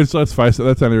 Finally. Which, let's face it,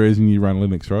 that's the only reason you run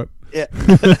Linux, right? Yeah.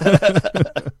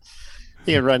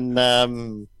 You run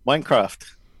Minecraft.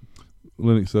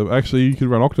 Linux. Actually, you could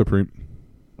run Octoprint.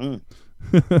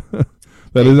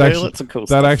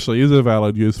 That actually is a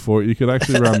valid use for it. You could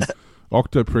actually run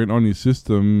Octoprint on your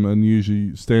system and use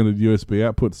your standard USB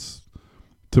outputs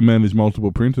to manage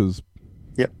multiple printers.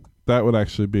 Yep. That would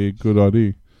actually be a good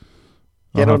idea.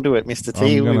 Get onto it, Mr.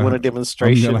 T. We want a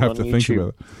demonstration on YouTube. I'm going to have to think about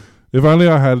it. If only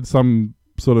I had some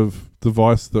sort of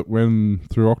device that went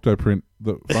through Octoprint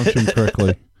that functioned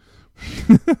correctly.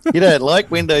 You don't like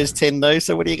Windows 10 though,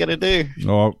 so what are you going to do?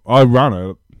 Oh, I run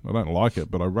it. I don't like it,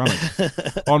 but I run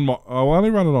it. I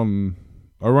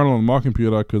run it on my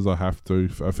computer because I have to,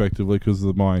 effectively, because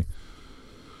of my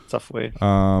software.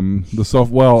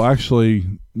 Well, actually,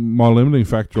 my limiting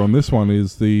factor on this one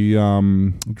is the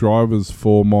drivers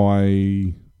for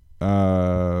my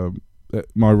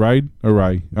RAID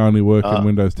array only work in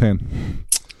Windows 10.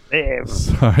 Damn.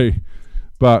 So,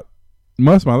 but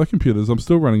most of my other computers, I'm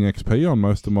still running XP on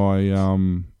most of my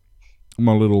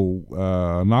my little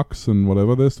NUCs and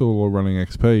whatever. They're still all running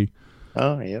XP.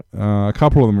 Oh, yeah. A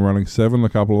couple of them are running 7. A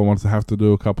couple of the ones that have to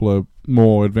do a couple of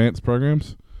more advanced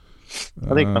programs.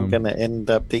 I think I'm going to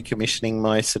end up decommissioning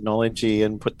my Synology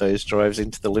and put those drives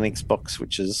into the Linux box,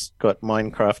 which has got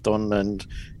Minecraft on and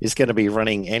is going to be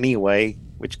running anyway,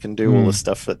 which can do all the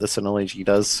stuff that the Synology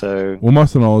does. So, well, my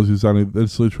Synology is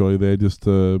it's literally there just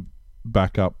to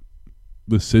back up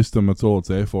the system. That's all it's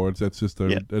there for. It's just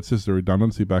a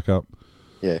redundancy backup.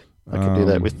 Yeah, I can do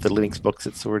that with the Linux box.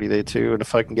 It's already there too. And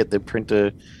if I can get the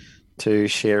printer to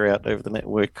share out over the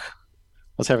network. I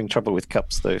was having trouble with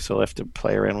cups though, so I'll have to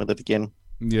play around with it again.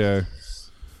 Yeah.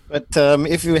 But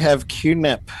if you have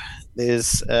QNAP,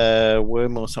 there's a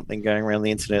worm or something going around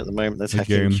the internet at the moment that's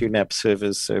hacking QNAP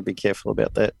servers, so be careful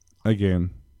about that. Again.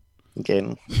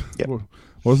 Yep.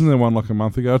 Wasn't there one like a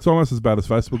month ago? It's almost as bad as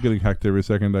Facebook getting hacked every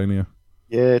second day now.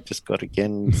 Yeah, it just got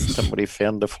again. Somebody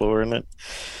found a flaw in it.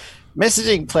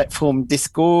 Messaging platform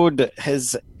Discord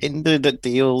has ended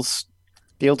deal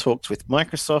talks with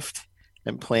Microsoft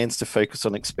and plans to focus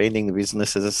on expanding the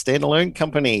business as a standalone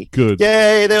company. Good.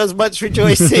 Yay, there was much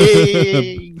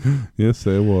rejoicing. Yes,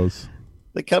 there was.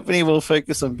 The company will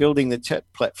focus on building the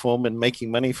chat platform and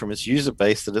making money from its user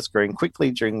base that has grown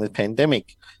quickly during the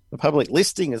pandemic. The public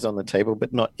listing is on the table,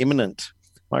 but not imminent.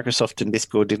 Microsoft and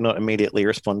Discord did not immediately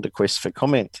respond to requests for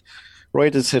comment.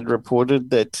 Reuters had reported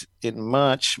that in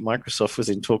March, Microsoft was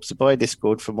in talks to buy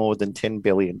Discord for more than $10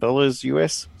 billion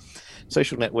US.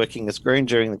 Social networking has grown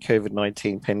during the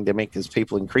COVID-19 pandemic as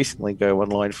people increasingly go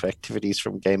online for activities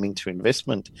from gaming to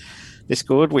investment.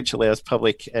 Discord, which allows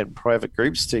public and private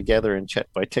groups to gather and chat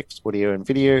by text, audio, and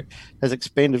video, has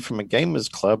expanded from a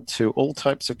gamers club to all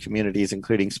types of communities,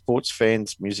 including sports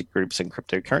fans, music groups, and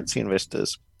cryptocurrency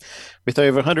investors. With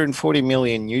over 140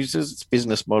 million users, its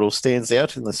business model stands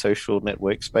out in the social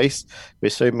network space, where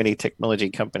so many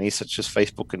technology companies such as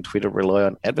Facebook and Twitter rely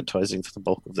on advertising for the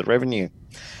bulk of the revenue.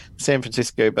 San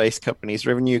Francisco-based company's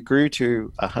revenue grew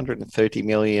to $130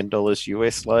 million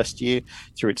US last year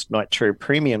through its Nitro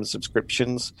Premium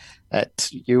subscriptions at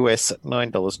US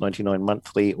 $9.99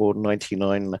 monthly or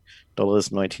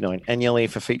 $99.99 annually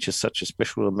for features such as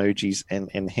special emojis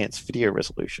and enhanced video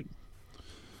resolution.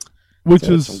 Which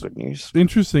is some good news.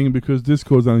 Interesting because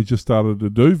Discord's only just started to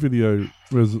do video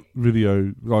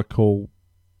like call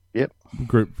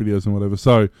group videos and whatever.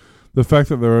 So the fact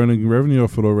that they're earning revenue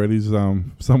off it already is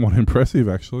somewhat impressive,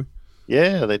 actually.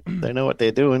 Yeah, they know what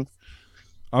they're doing.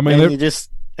 I mean, and you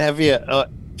just have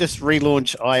just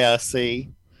relaunch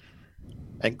IRC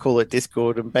and call it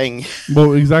Discord and bang.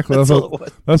 Well, exactly. That's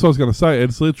what I was going to say.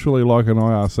 It's literally like an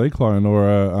IRC clone or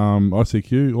a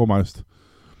ICQ almost.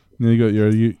 You got your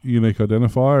unique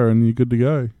identifier, and you're good to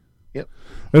go. Yep.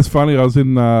 It's funny. I was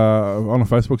in on a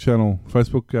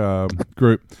Facebook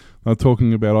group.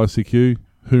 Talking about ICQ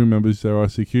who remembers their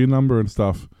ICQ number and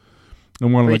stuff.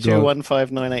 And one of the guys,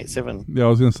 32159887. yeah, I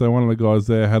was going to say one of the guys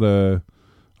there had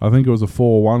I think it was a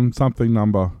 41 something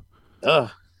number.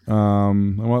 Oh,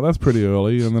 I'm like, that's pretty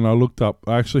early. And then I looked up.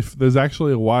 There's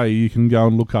actually a way you can go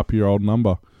and look up your old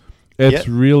number. It's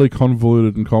really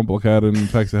convoluted and complicated and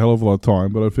takes a hell of a lot of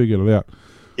time, but I figured it out.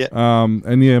 Yeah.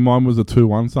 And yeah, mine was a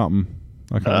 21 something.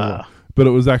 I can't remember. But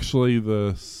it was actually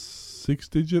the 6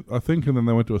 digit, I think, and then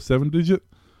they went to a 7 digit.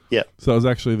 Yeah. So it was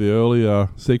actually the earlier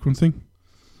sequencing.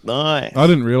 Nice. I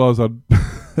didn't realize it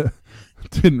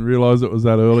was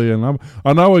that early a number.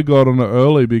 I know we got on it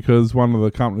early because one of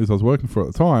the companies I was working for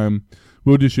at the time,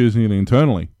 we were just using it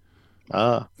internally.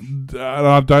 Ah.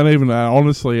 I don't even,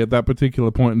 honestly, at that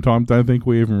particular point in time, don't think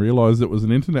we even realised it was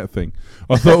an internet thing.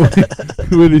 I thought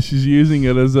we were just using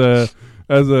it as a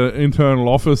internal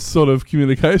office sort of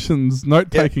communications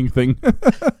note-taking thing.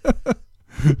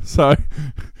 So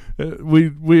we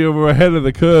were ahead of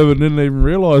the curve and didn't even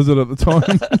realise it at the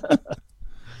time.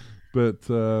 But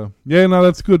yeah, no,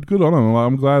 that's good. Good on them.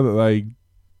 I'm glad that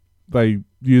they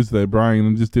used their brain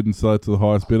and just didn't sell it to the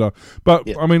highest bidder. But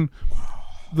I mean,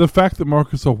 the fact that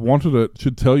Microsoft wanted it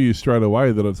should tell you straight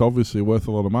away that it's obviously worth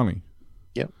a lot of money.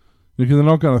 Yep. Because they're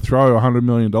not going to throw $100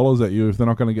 million at you if they're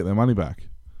not going to get their money back.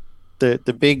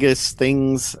 The biggest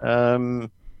things,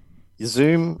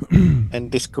 Zoom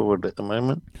and Discord at the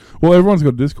moment. Well, everyone's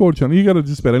got a Discord channel. You go to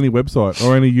just about any website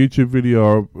or any YouTube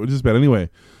video or just about anywhere,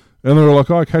 and they're like,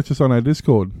 "Oh, catch us on our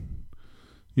Discord."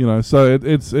 You know, so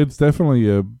it's definitely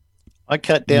a. I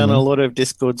cut down a lot of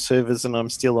Discord servers, and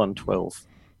I'm still on 12.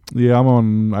 Yeah, I'm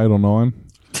on 8 or 9.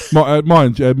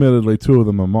 Mine, admittedly, 2 of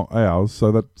them are ours,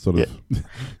 so that sort of.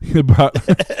 But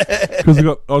because we've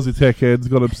got Aussie Tech Heads,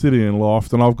 got Obsidian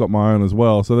Loft, and I've got my own as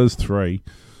well, so there's 3.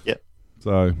 Yep.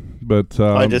 So, but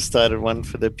I just started one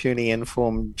for the Puny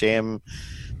Inform Jam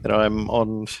that I'm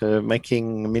on for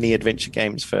making mini adventure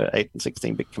games for 8 and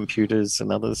 16-bit computers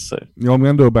and others. So yeah, I'm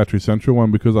going to do a Battery Central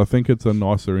one because I think it's a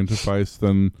nicer interface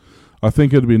than. I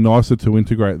think it'd be nicer to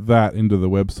integrate that into the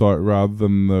website rather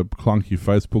than the clunky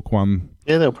Facebook one.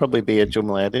 Yeah, there'll probably be a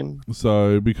Joomla add-in.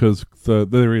 So, because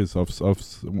there is, I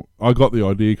got the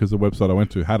idea because the website I went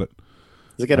to had it.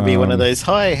 Is it going to be one of those,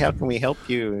 hi, how can we help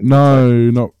you? No,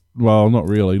 not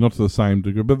really, not to the same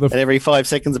degree. But and every 5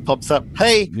 seconds it pops up,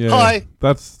 hey, hi.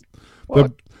 That's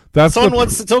Son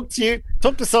wants to talk to you.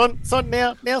 Talk to Son. Son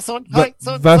now. Now, Son. Hi,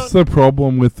 Son. That's the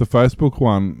problem with the Facebook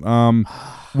one.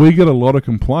 We get a lot of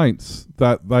complaints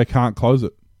that they can't close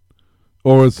it.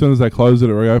 Or as soon as they close it,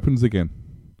 it reopens again.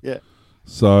 Yeah.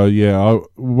 So, yeah,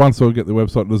 once I get the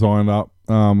website designed up,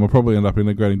 I'll probably end up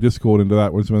integrating Discord into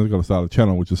that, which means I've got to start a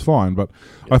channel, which is fine. But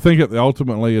I think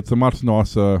ultimately it's a much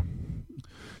nicer...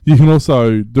 You can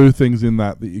also do things in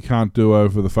that you can't do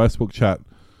over the Facebook chat.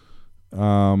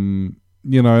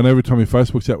 You know, and every time you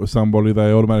Facebook chat with somebody,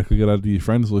 they automatically get added to your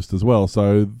friends list as well.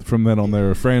 So from then on,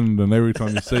 they're a friend, and every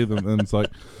time you see them, then it's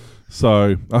like.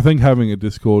 So I think having a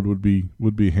Discord would be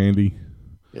handy.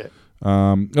 Yeah.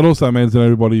 It also means that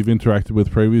everybody you've interacted with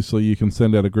previously, you can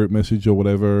send out a group message or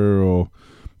whatever, or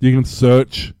you can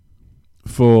search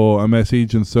for a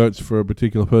message and search for a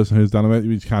particular person who's done it.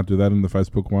 You just can't do that in the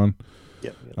Facebook one.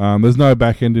 Yep. There's no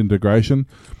back-end integration.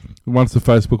 Once the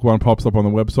Facebook one pops up on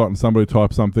the website and somebody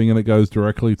types something and it goes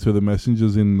directly to the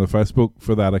messengers in the Facebook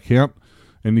for that account,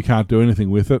 and you can't do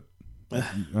anything with it.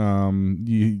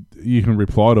 You can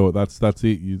reply to it. That's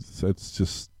it. It's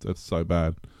so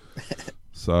bad.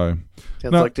 So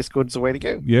sounds like Discord's the way to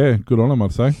go. Yeah, good on them,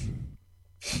 I'd say.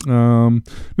 Now,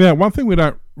 one thing we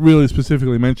don't really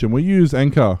specifically mention, we use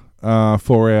Anchor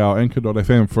for our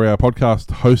Anchor.fm for our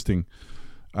podcast hosting.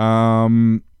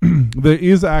 There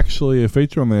is actually a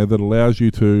feature on there that allows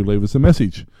you to leave us a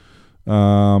message.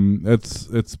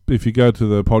 It's if you go to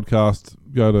the podcast,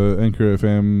 go to Anchor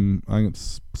FM, I think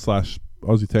it's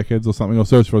 /Aussie Tech Heads or something, or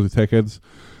search for Aussie Tech Heads.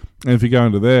 And if you go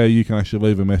into there, you can actually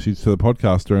leave a message to the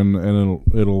podcaster, and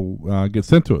it'll get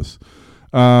sent to us.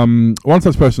 One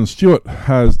such person, Stuart,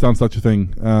 has done such a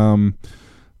thing.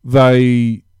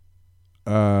 They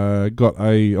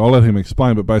I'll let him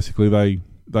explain, but basically they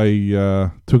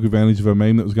took advantage of a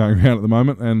meme that was going around at the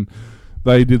moment, and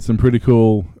they did some pretty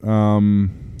cool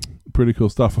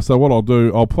stuff. So what I'll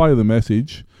do, I'll play the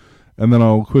message, and then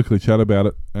I'll quickly chat about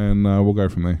it, and we'll go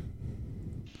from there.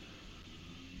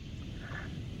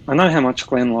 I know how much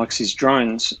Glenn likes his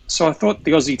drones, so I thought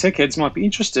the Aussie Tech Heads might be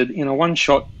interested in a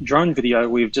one-shot drone video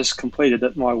we've just completed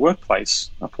at my workplace,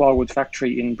 a plywood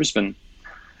factory in Brisbane.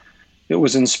 It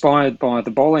was inspired by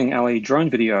the bowling alley drone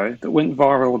video that went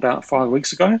viral about 5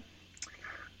 weeks ago.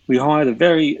 We hired a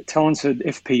very talented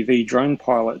FPV drone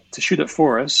pilot to shoot it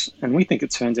for us, and we think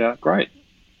it turned out great.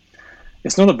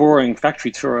 It's not a boring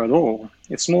factory tour at all.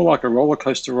 It's more like a roller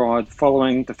coaster ride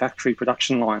following the factory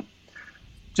production line.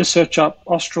 Just search up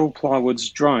Austral Plywood's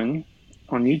drone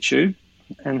on YouTube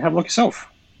and have a look yourself.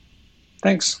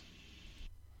 Thanks.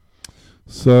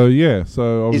 So yeah,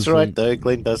 so He's obviously right though.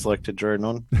 Glenn does like to drone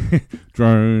on.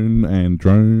 drone and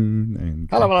drone and.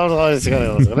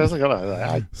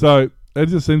 So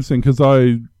it's just interesting because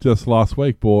I just last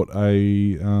week bought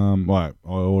a I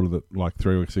ordered it like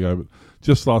 3 weeks ago, but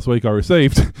just last week I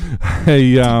received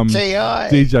a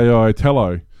DJI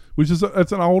Tello, which is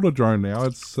it's an older drone now.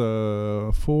 It's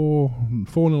 4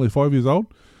 nearly 5 years old.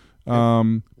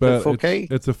 But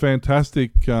 4K? It's a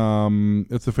fantastic no,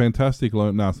 it's not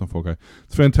 4K.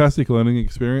 It's a fantastic learning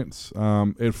experience.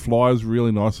 It flies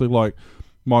really nicely. Like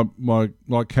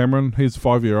like Cameron, he's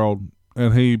 5-year-old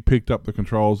and he picked up the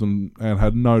controls and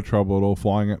had no trouble at all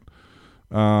flying it.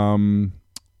 And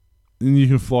you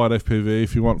can fly at FPV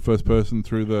if you want first person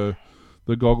through the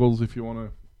goggles. If you want to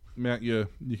mount you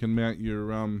can mount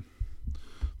your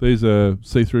these are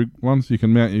see-through ones. You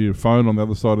can mount your phone on the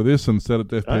other side of this and set it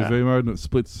to FPV mode, and it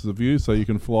splits the view, so you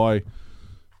can fly.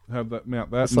 Mount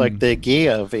that. It's like their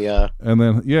Gear VR. And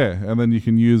then you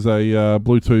can use a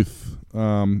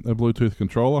Bluetooth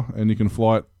controller, and you can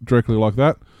fly it directly like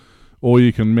that, or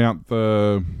you can mount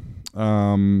the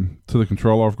to the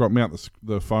controller. I've got mount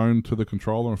the phone to the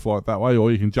controller and fly it that way,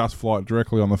 or you can just fly it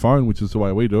directly on the phone, which is the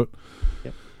way we do it.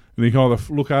 Yep. And you can either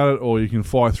look at it or you can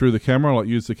fly through the camera, like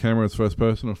use the camera as first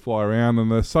person and fly around. And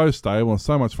they're so stable and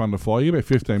so much fun to fly. You get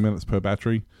 15 minutes per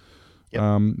battery.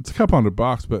 Yep. It's a couple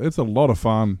 $100, but it's a lot of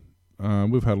fun.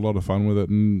 We've had a lot of fun with it,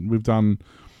 and we've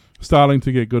starting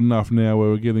to get good enough now where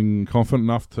we're getting confident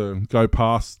enough to go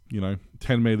past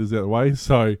 10 meters out of the way.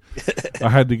 So I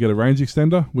had to get a range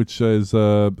extender, which is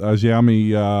a Xiaomi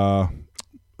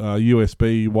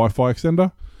USB Wi-Fi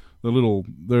extender. I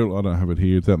don't have it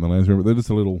here, it's out in the lounge room, but they're just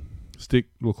a little stick,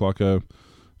 look like a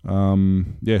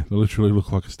they literally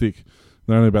look like a stick.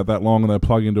 They're only about that long, and they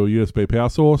plug into a USB power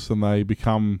source, and they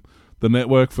become the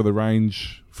network for the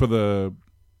range for the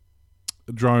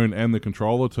drone and the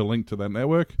controller to link to that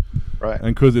network. Right.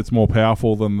 And because it's more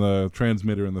powerful than the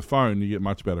transmitter in the phone, you get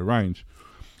much better range.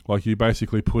 Like you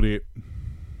basically put it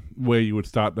where you would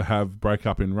start to have break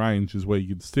up in range is where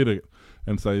you'd sit it,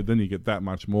 and so then you get that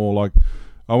much more. Like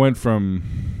I went from,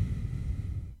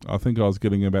 I think I was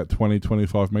getting about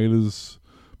 20-25 meters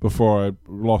before I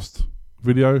lost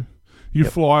video. You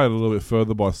fly it a little bit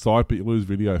further by sight, but you lose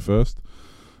video first.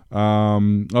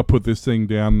 I put this thing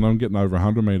down and I'm getting over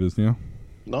 100 meters now.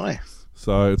 Nice.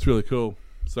 So it's really cool.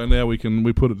 So now we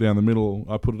put it down the middle.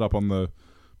 I put it up on the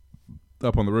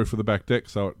roof of the back deck,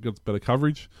 so it gets better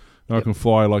coverage. And I can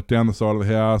fly like down the side of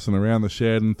the house and around the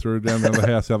shed and through down the other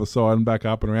house, the other side, and back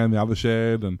up and around the other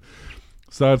shed. And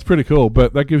so it's pretty cool.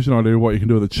 But that gives you an idea of what you can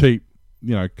do with a cheap,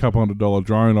 couple $100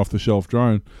 drone, off the shelf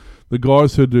drone. The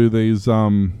guys who do these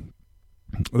FPV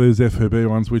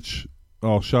ones, which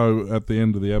I'll show at the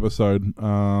end of the episode.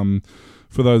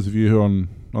 For those of you who on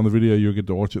the video, you'll get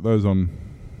to watch it. Those on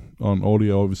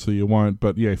audio, obviously you won't.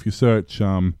 But yeah, if you search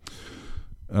one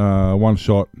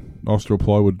shot Austral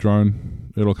Plywood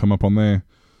drone, it'll come up on there.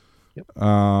 Yep.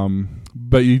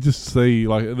 But you just see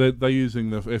like they're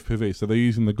using the FPV, so they're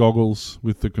using the goggles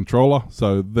with the controller.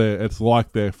 So it's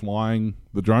like they're flying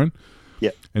the drone.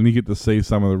 Yep. And you get to see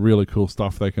some of the really cool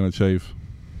stuff they can achieve.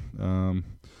 When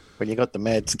you got the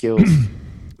mad skills.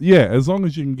 Yeah, as long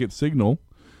as you can get signal,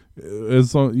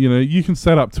 you can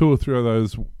set up 2 or 3 of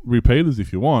those repeaters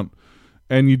if you want,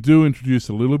 and you do introduce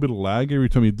a little bit of lag every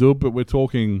time you do it, but we're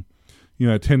talking,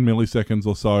 10 milliseconds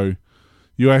or so.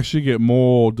 You actually get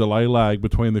more delay lag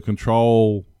between the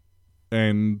control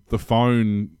and the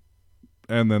phone,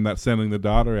 and then that's sending the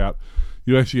data out.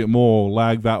 You actually get more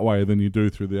lag that way than you do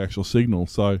through the actual signal.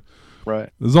 So right.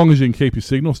 As long as you can keep your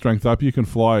signal strength up, you can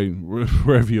fly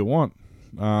wherever you want.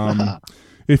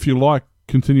 If you like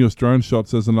continuous drone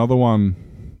shots, there's another one.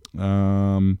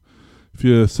 If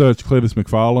you search Cletus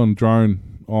McFarlane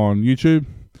drone on YouTube,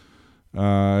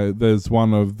 there's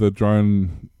one of the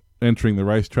drone entering the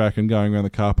racetrack and going around the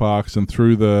car parks and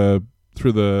through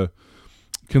the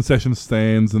concession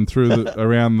stands and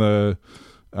around the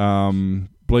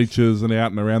bleachers and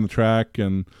out and around the track.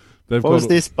 And what was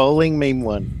this bowling meme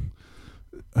one?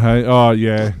 Hey, oh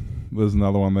yeah, there's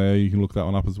another one there. You can look that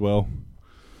one up as well.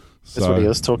 That's what he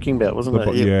was talking about, wasn't it?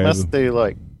 It must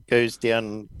do goes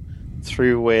down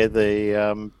through where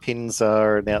the pins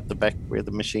are and out the back where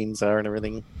the machines are and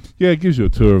everything. Yeah, it gives you a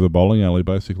tour of the bowling alley,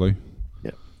 basically.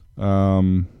 Yeah.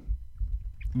 Some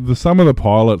of the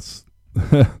pilots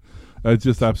are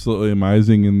just absolutely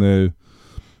amazing in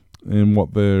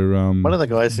what they're. One of the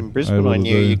guys in Brisbane I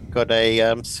knew got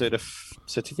a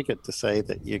certificate to say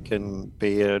that you can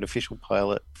be an official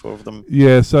pilot for them.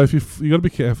 Yeah, so if you got to be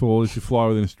careful if you fly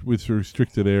with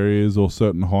restricted areas or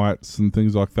certain heights and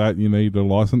things like that. You need a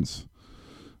license.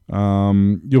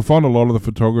 You'll find a lot of the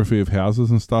photography of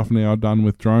houses and stuff now done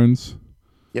with drones.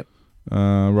 Yep.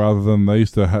 Rather than they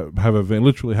used to have a van,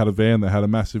 literally had a van that had a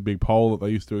massive big pole that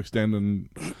they used to extend and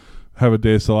have a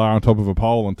DSLR on top of a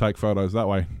pole and take photos that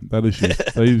way. They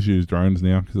just use drones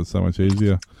now because it's so much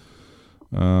easier.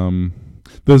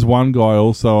 There's one guy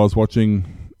also I was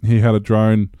watching. He had a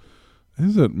drone.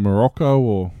 Is it Morocco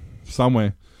or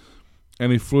somewhere?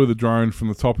 And he flew the drone from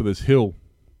the top of this hill.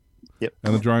 Yep.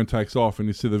 And the drone takes off, and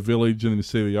you see the village, and you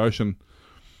see the ocean.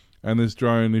 And this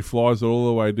drone, he flies it all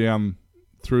the way down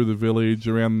through the village,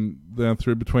 down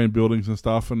through between buildings and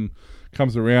stuff, and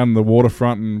comes around the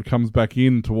waterfront and comes back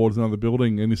in towards another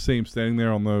building. And you see him standing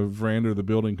there on the veranda of the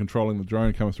building, controlling the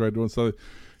drone, coming straight to it. So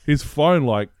he's flown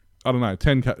like, I don't know,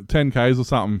 10 Ks or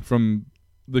something from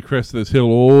the crest of this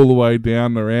hill all the way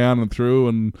down, around and through,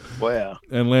 and wow,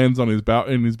 and lands on his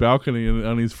balcony and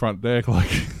on his front deck,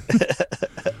 like.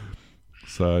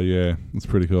 So yeah, it's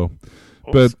pretty cool.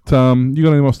 Awesome. But you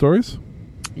got any more stories?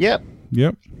 Yep.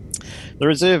 The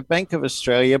Reserve Bank of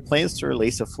Australia plans to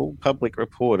release a full public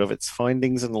report of its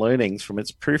findings and learnings from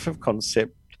its proof of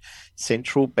concept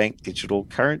central bank digital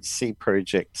currency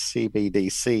project,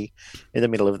 CBDC, in the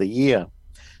middle of the year.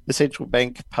 The central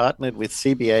bank partnered with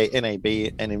CBA,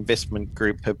 NAB, and investment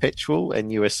group Perpetual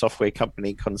and US software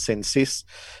company ConsenSys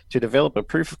to develop a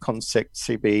proof of concept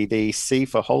CBDC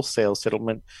for wholesale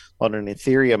settlement on an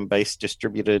Ethereum-based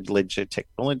distributed ledger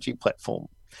technology platform.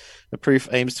 The proof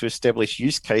aims to establish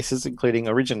use cases, including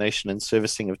origination and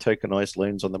servicing of tokenized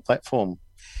loans on the platform.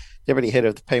 Deputy Head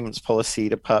of the Payments Policy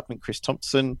Department, Chris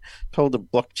Thompson, told the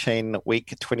Blockchain Week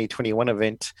 2021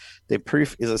 event their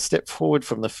proof is a step forward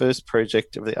from the first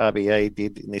project of the RBA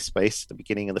did in this space at the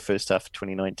beginning of the first half of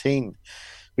 2019.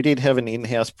 We did have an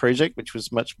in-house project, which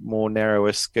was much more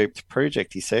narrower scoped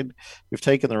project, he said. We've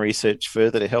taken the research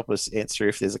further to help us answer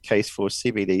if there's a case for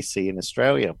CBDC in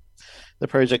Australia. The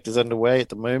project is underway at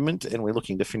the moment, and we're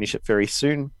looking to finish it very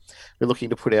soon. We're looking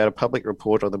to put out a public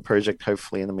report on the project,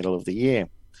 hopefully in the middle of the year.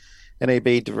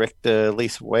 NAB Director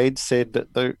Lisa Wade said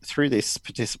that through this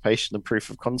participation in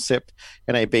proof of concept,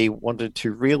 NAB wanted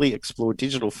to really explore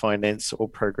digital finance or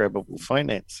programmable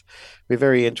finance. We're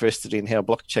very interested in how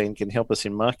blockchain can help us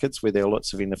in markets where there are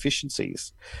lots of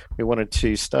inefficiencies. We wanted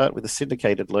to start with a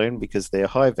syndicated loan because they're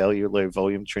high value, low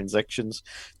volume transactions,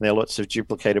 and there are lots of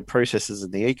duplicated processes in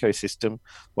the ecosystem,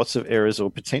 lots of errors or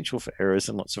potential for errors,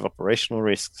 and lots of operational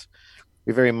risks.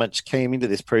 We very much came into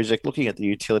this project looking at the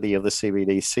utility of the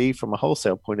CBDC from a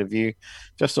wholesale point of view,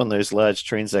 just on those large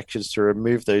transactions to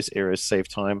remove those errors, save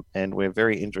time, and we're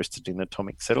very interested in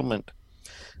atomic settlement.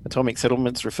 Atomic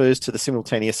settlements refers to the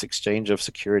simultaneous exchange of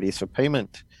securities for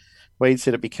payment. Wade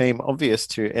said it became obvious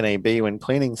to NAB when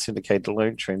planning syndicated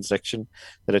loan transaction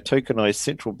that a tokenized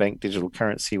central bank digital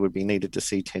currency would be needed to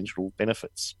see tangible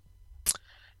benefits.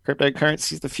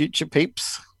 Cryptocurrency is the future,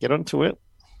 peeps. Get onto it.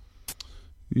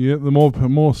 Yeah, the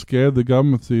more scared the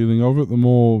government's getting of it, the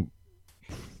more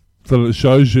that it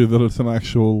shows you that it's an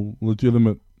actual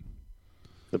legitimate.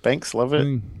 The banks love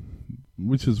it,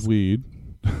 which is weird.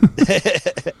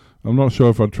 I'm not sure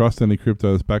if I'd trust any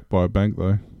cryptos backed by a bank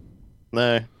though.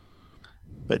 No,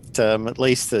 but at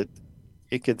least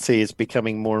you could see it's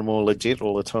becoming more and more legit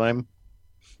all the time.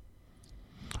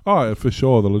 Oh, yeah, for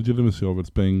sure, the legitimacy of it's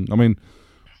being. I mean,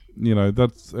 you know,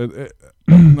 that's.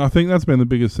 I think that's been the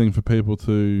biggest thing for people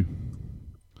to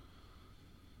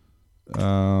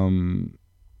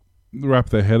wrap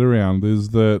their head around is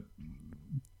that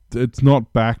it's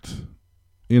not backed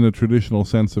in a traditional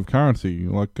sense of currency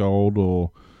like gold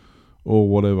or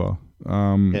whatever.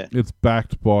 It's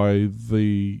backed by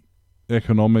the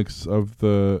economics of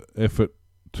the effort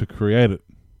to create it.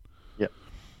 Yep.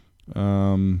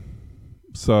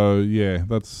 So yeah,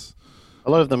 that's. A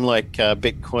lot of them, like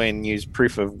Bitcoin, use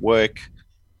proof of work,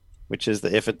 which is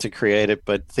the effort to create it.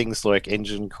 But things like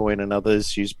Engine Coin and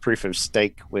others use proof of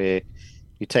stake, where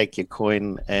you take your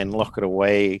coin and lock it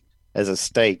away as a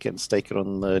stake and stake it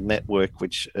on the network,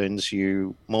 which earns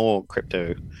you more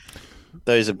crypto.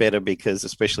 Those are better because,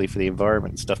 especially for the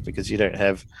environment and stuff, because you don't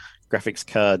have graphics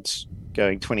cards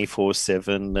going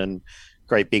 24/7 and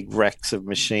great big racks of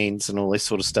machines and all this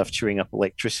sort of stuff chewing up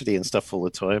electricity and stuff all the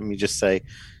time. You just say,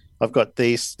 I've got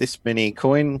this many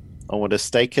coin. I want to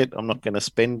stake it. I'm not going to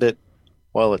spend it.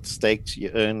 While it's staked,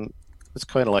 you earn. It's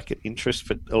kind of like an interest,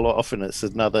 but often it's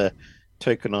another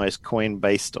tokenized coin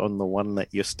based on the one that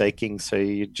you're staking. So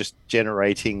you're just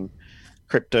generating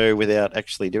crypto without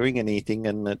actually doing anything,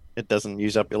 and it doesn't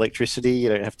use up electricity. You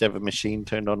don't have to have a machine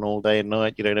turned on all day and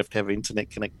night. You don't have to have internet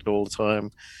connected all the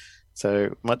time.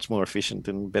 So much more efficient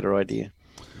and better idea.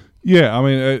 Yeah, I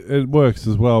mean, it works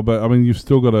as well, but I mean, you've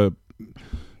still got to,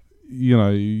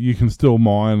 you can still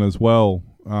mine as well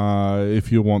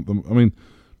if you want them. I mean,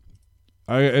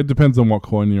 it depends on what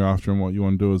coin you're after and what you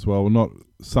want to do as well. Not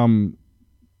some,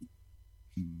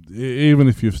 even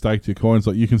if you've staked your coins,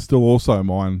 like you can still also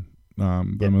mine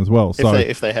them as well. So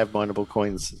if they have mineable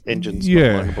coins, Engine's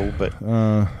not mineable, but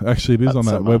actually it is on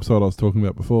that website I was talking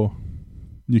about before.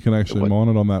 You can actually mine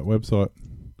it on that website.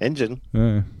 Engine?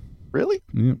 Yeah. Really?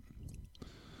 Yep.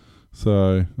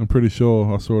 So I'm pretty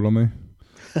sure I saw it on there.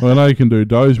 Well, I know you can do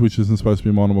Doge, which isn't supposed to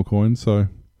be mineable coins. So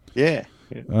yeah.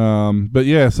 But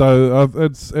yeah, so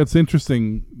it's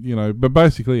interesting, But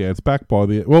basically, it's backed by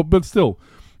but still,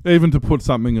 even to put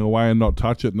something away and not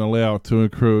touch it and allow it to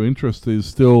accrue interest is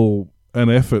still an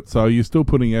effort. So you're still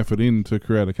putting effort in to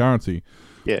create a currency.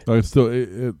 Yeah. So it's still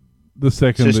the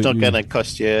second. It's just not going to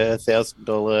cost you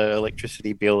 $1,000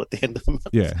 electricity bill at the end of the month.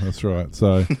 Yeah, that's right.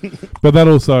 So, but that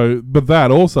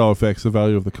also affects the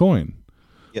value of the coin.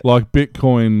 Yep. Like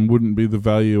Bitcoin wouldn't be the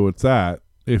value it's at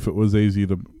if it was easy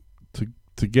to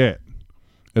get.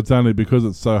 It's only because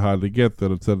it's so hard to get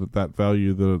that it's at that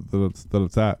value that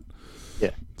it's at.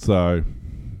 Yeah. So,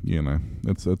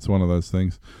 it's one of those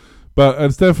things. But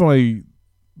it's definitely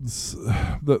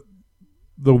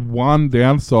the one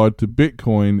downside to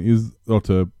Bitcoin or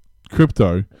to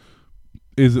crypto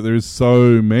is that there's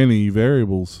so many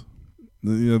variables.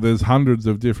 There's hundreds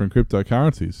of different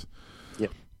cryptocurrencies.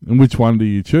 Yep. And which one do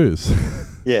you choose?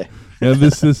 Yeah. And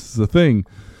this is the thing.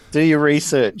 Do your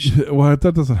research. Well,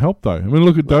 that doesn't help though. I mean,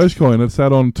 look at Dogecoin. It's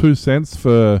sat on 2 cents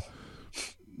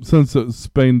since it's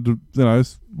been,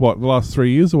 the last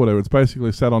 3 years or whatever. It's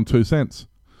basically sat on 2 cents.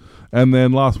 And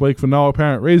then last week, for no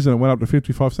apparent reason, it went up to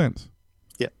 55 cents.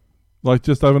 Yeah. Like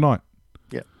just overnight.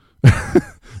 Yeah.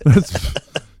 That's,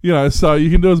 so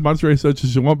you can do as much research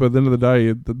as you want, but at the end of the day,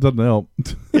 it doesn't help.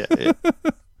 Yeah.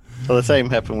 Well, the same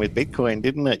happened with Bitcoin,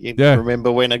 didn't it? You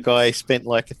remember when a guy spent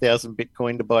like 1,000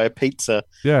 Bitcoin to buy a pizza?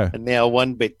 Yeah. And now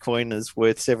 1 Bitcoin is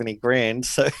worth 70 grand.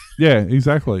 So yeah,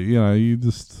 exactly. You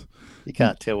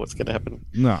can't tell what's going to happen.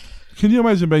 No. Can you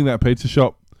imagine being that pizza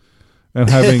shop and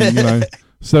having,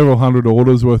 several hundred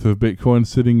orders worth of Bitcoin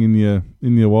sitting in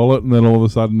your wallet, and then all of a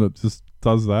sudden it just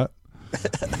does that?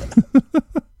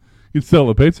 You'd sell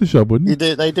the pizza shop, wouldn't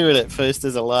you? They do it at first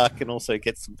as a lark and also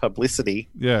get some publicity.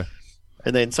 Yeah.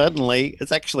 And then suddenly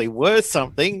it's actually worth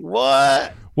something.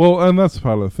 What? Well, and that's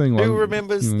part of the thing. Who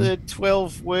remembers the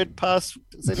 12-word pass?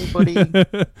 Does anybody?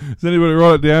 Does anybody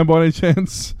write it down by any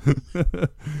chance?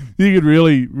 You could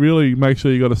really, really make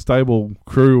sure you got a stable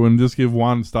crew and just give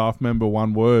one staff member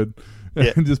one word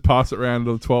and just pass it around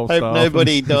to the 12 Hope staff.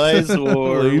 nobody dies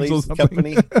or leaves the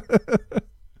company.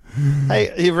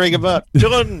 Hey, you ring him up.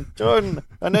 John,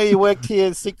 I know you worked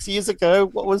here 6 years ago.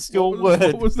 What was your word?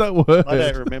 What was that word? I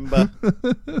don't remember.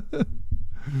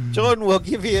 John will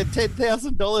give you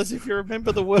 $10,000 if you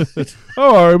remember the word.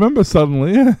 Oh, I remember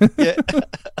suddenly. Yeah.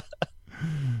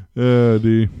 Oh,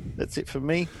 dear. That's it for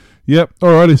me. Yep.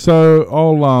 Alrighty. So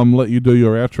I'll let you do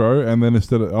your outro, and then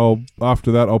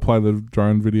after that I'll play the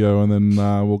drone video, and then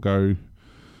we'll go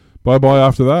bye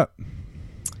after that.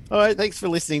 All right, thanks for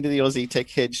listening to the Aussie Tech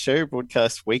Heads Show,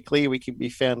 broadcast weekly. We can be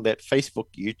found at Facebook,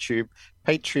 YouTube,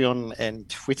 Patreon, and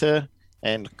Twitter,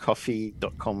 and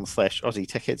coffee.com/Aussie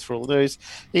Tech Heads for all those.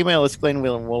 Email us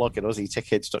glenn.williamwarlock at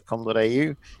aussietechheads.com.au.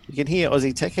 You can hear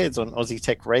Aussie Tech Heads on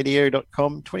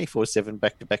aussietechradio.com, 24/7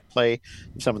 back-to-back play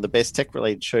of some of the best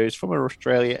tech-related shows from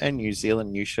Australia and New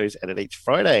Zealand. New shows added each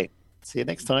Friday. See you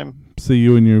next time. See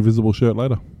you in your invisible shirt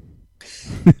later.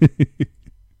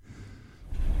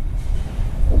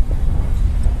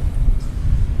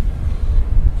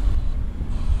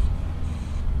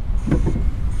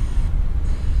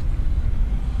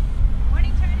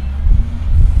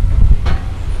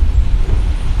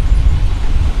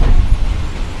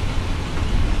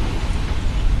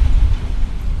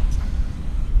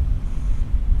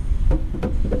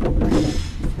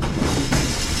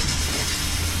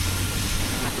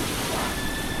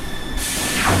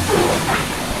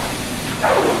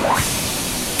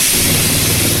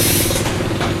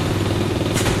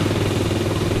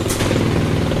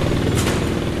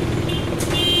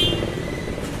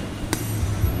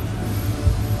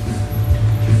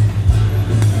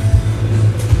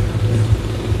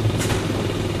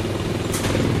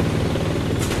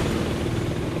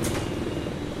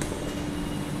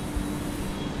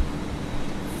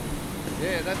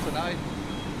 Yeah, that's an 8.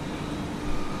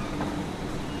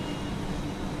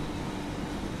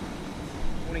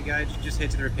 Morning, guys. stage, just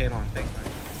head to the repair line. Thanks, mate.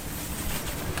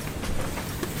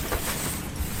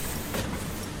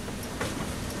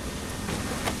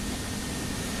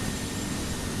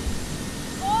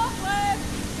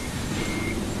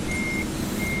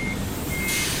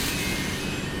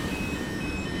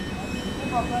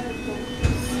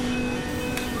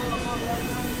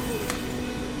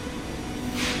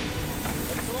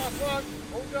 That's the last one.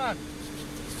 All done.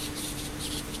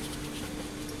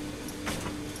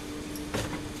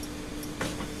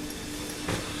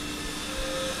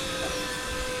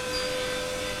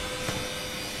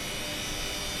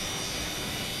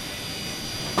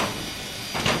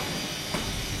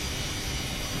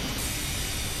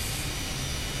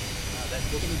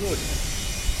 That's looking good.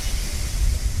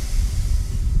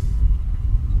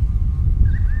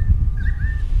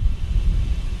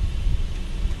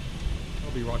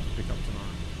 I'll be right to pick up tomorrow.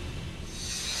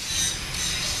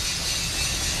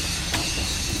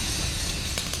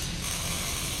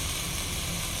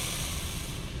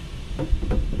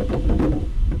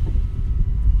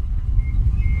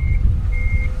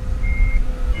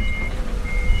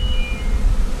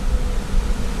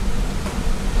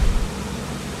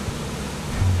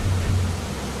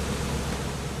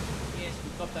 Yes,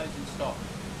 we've got those in stock.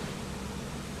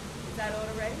 Is that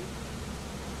order ready?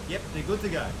 Yep, they're good to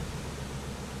go.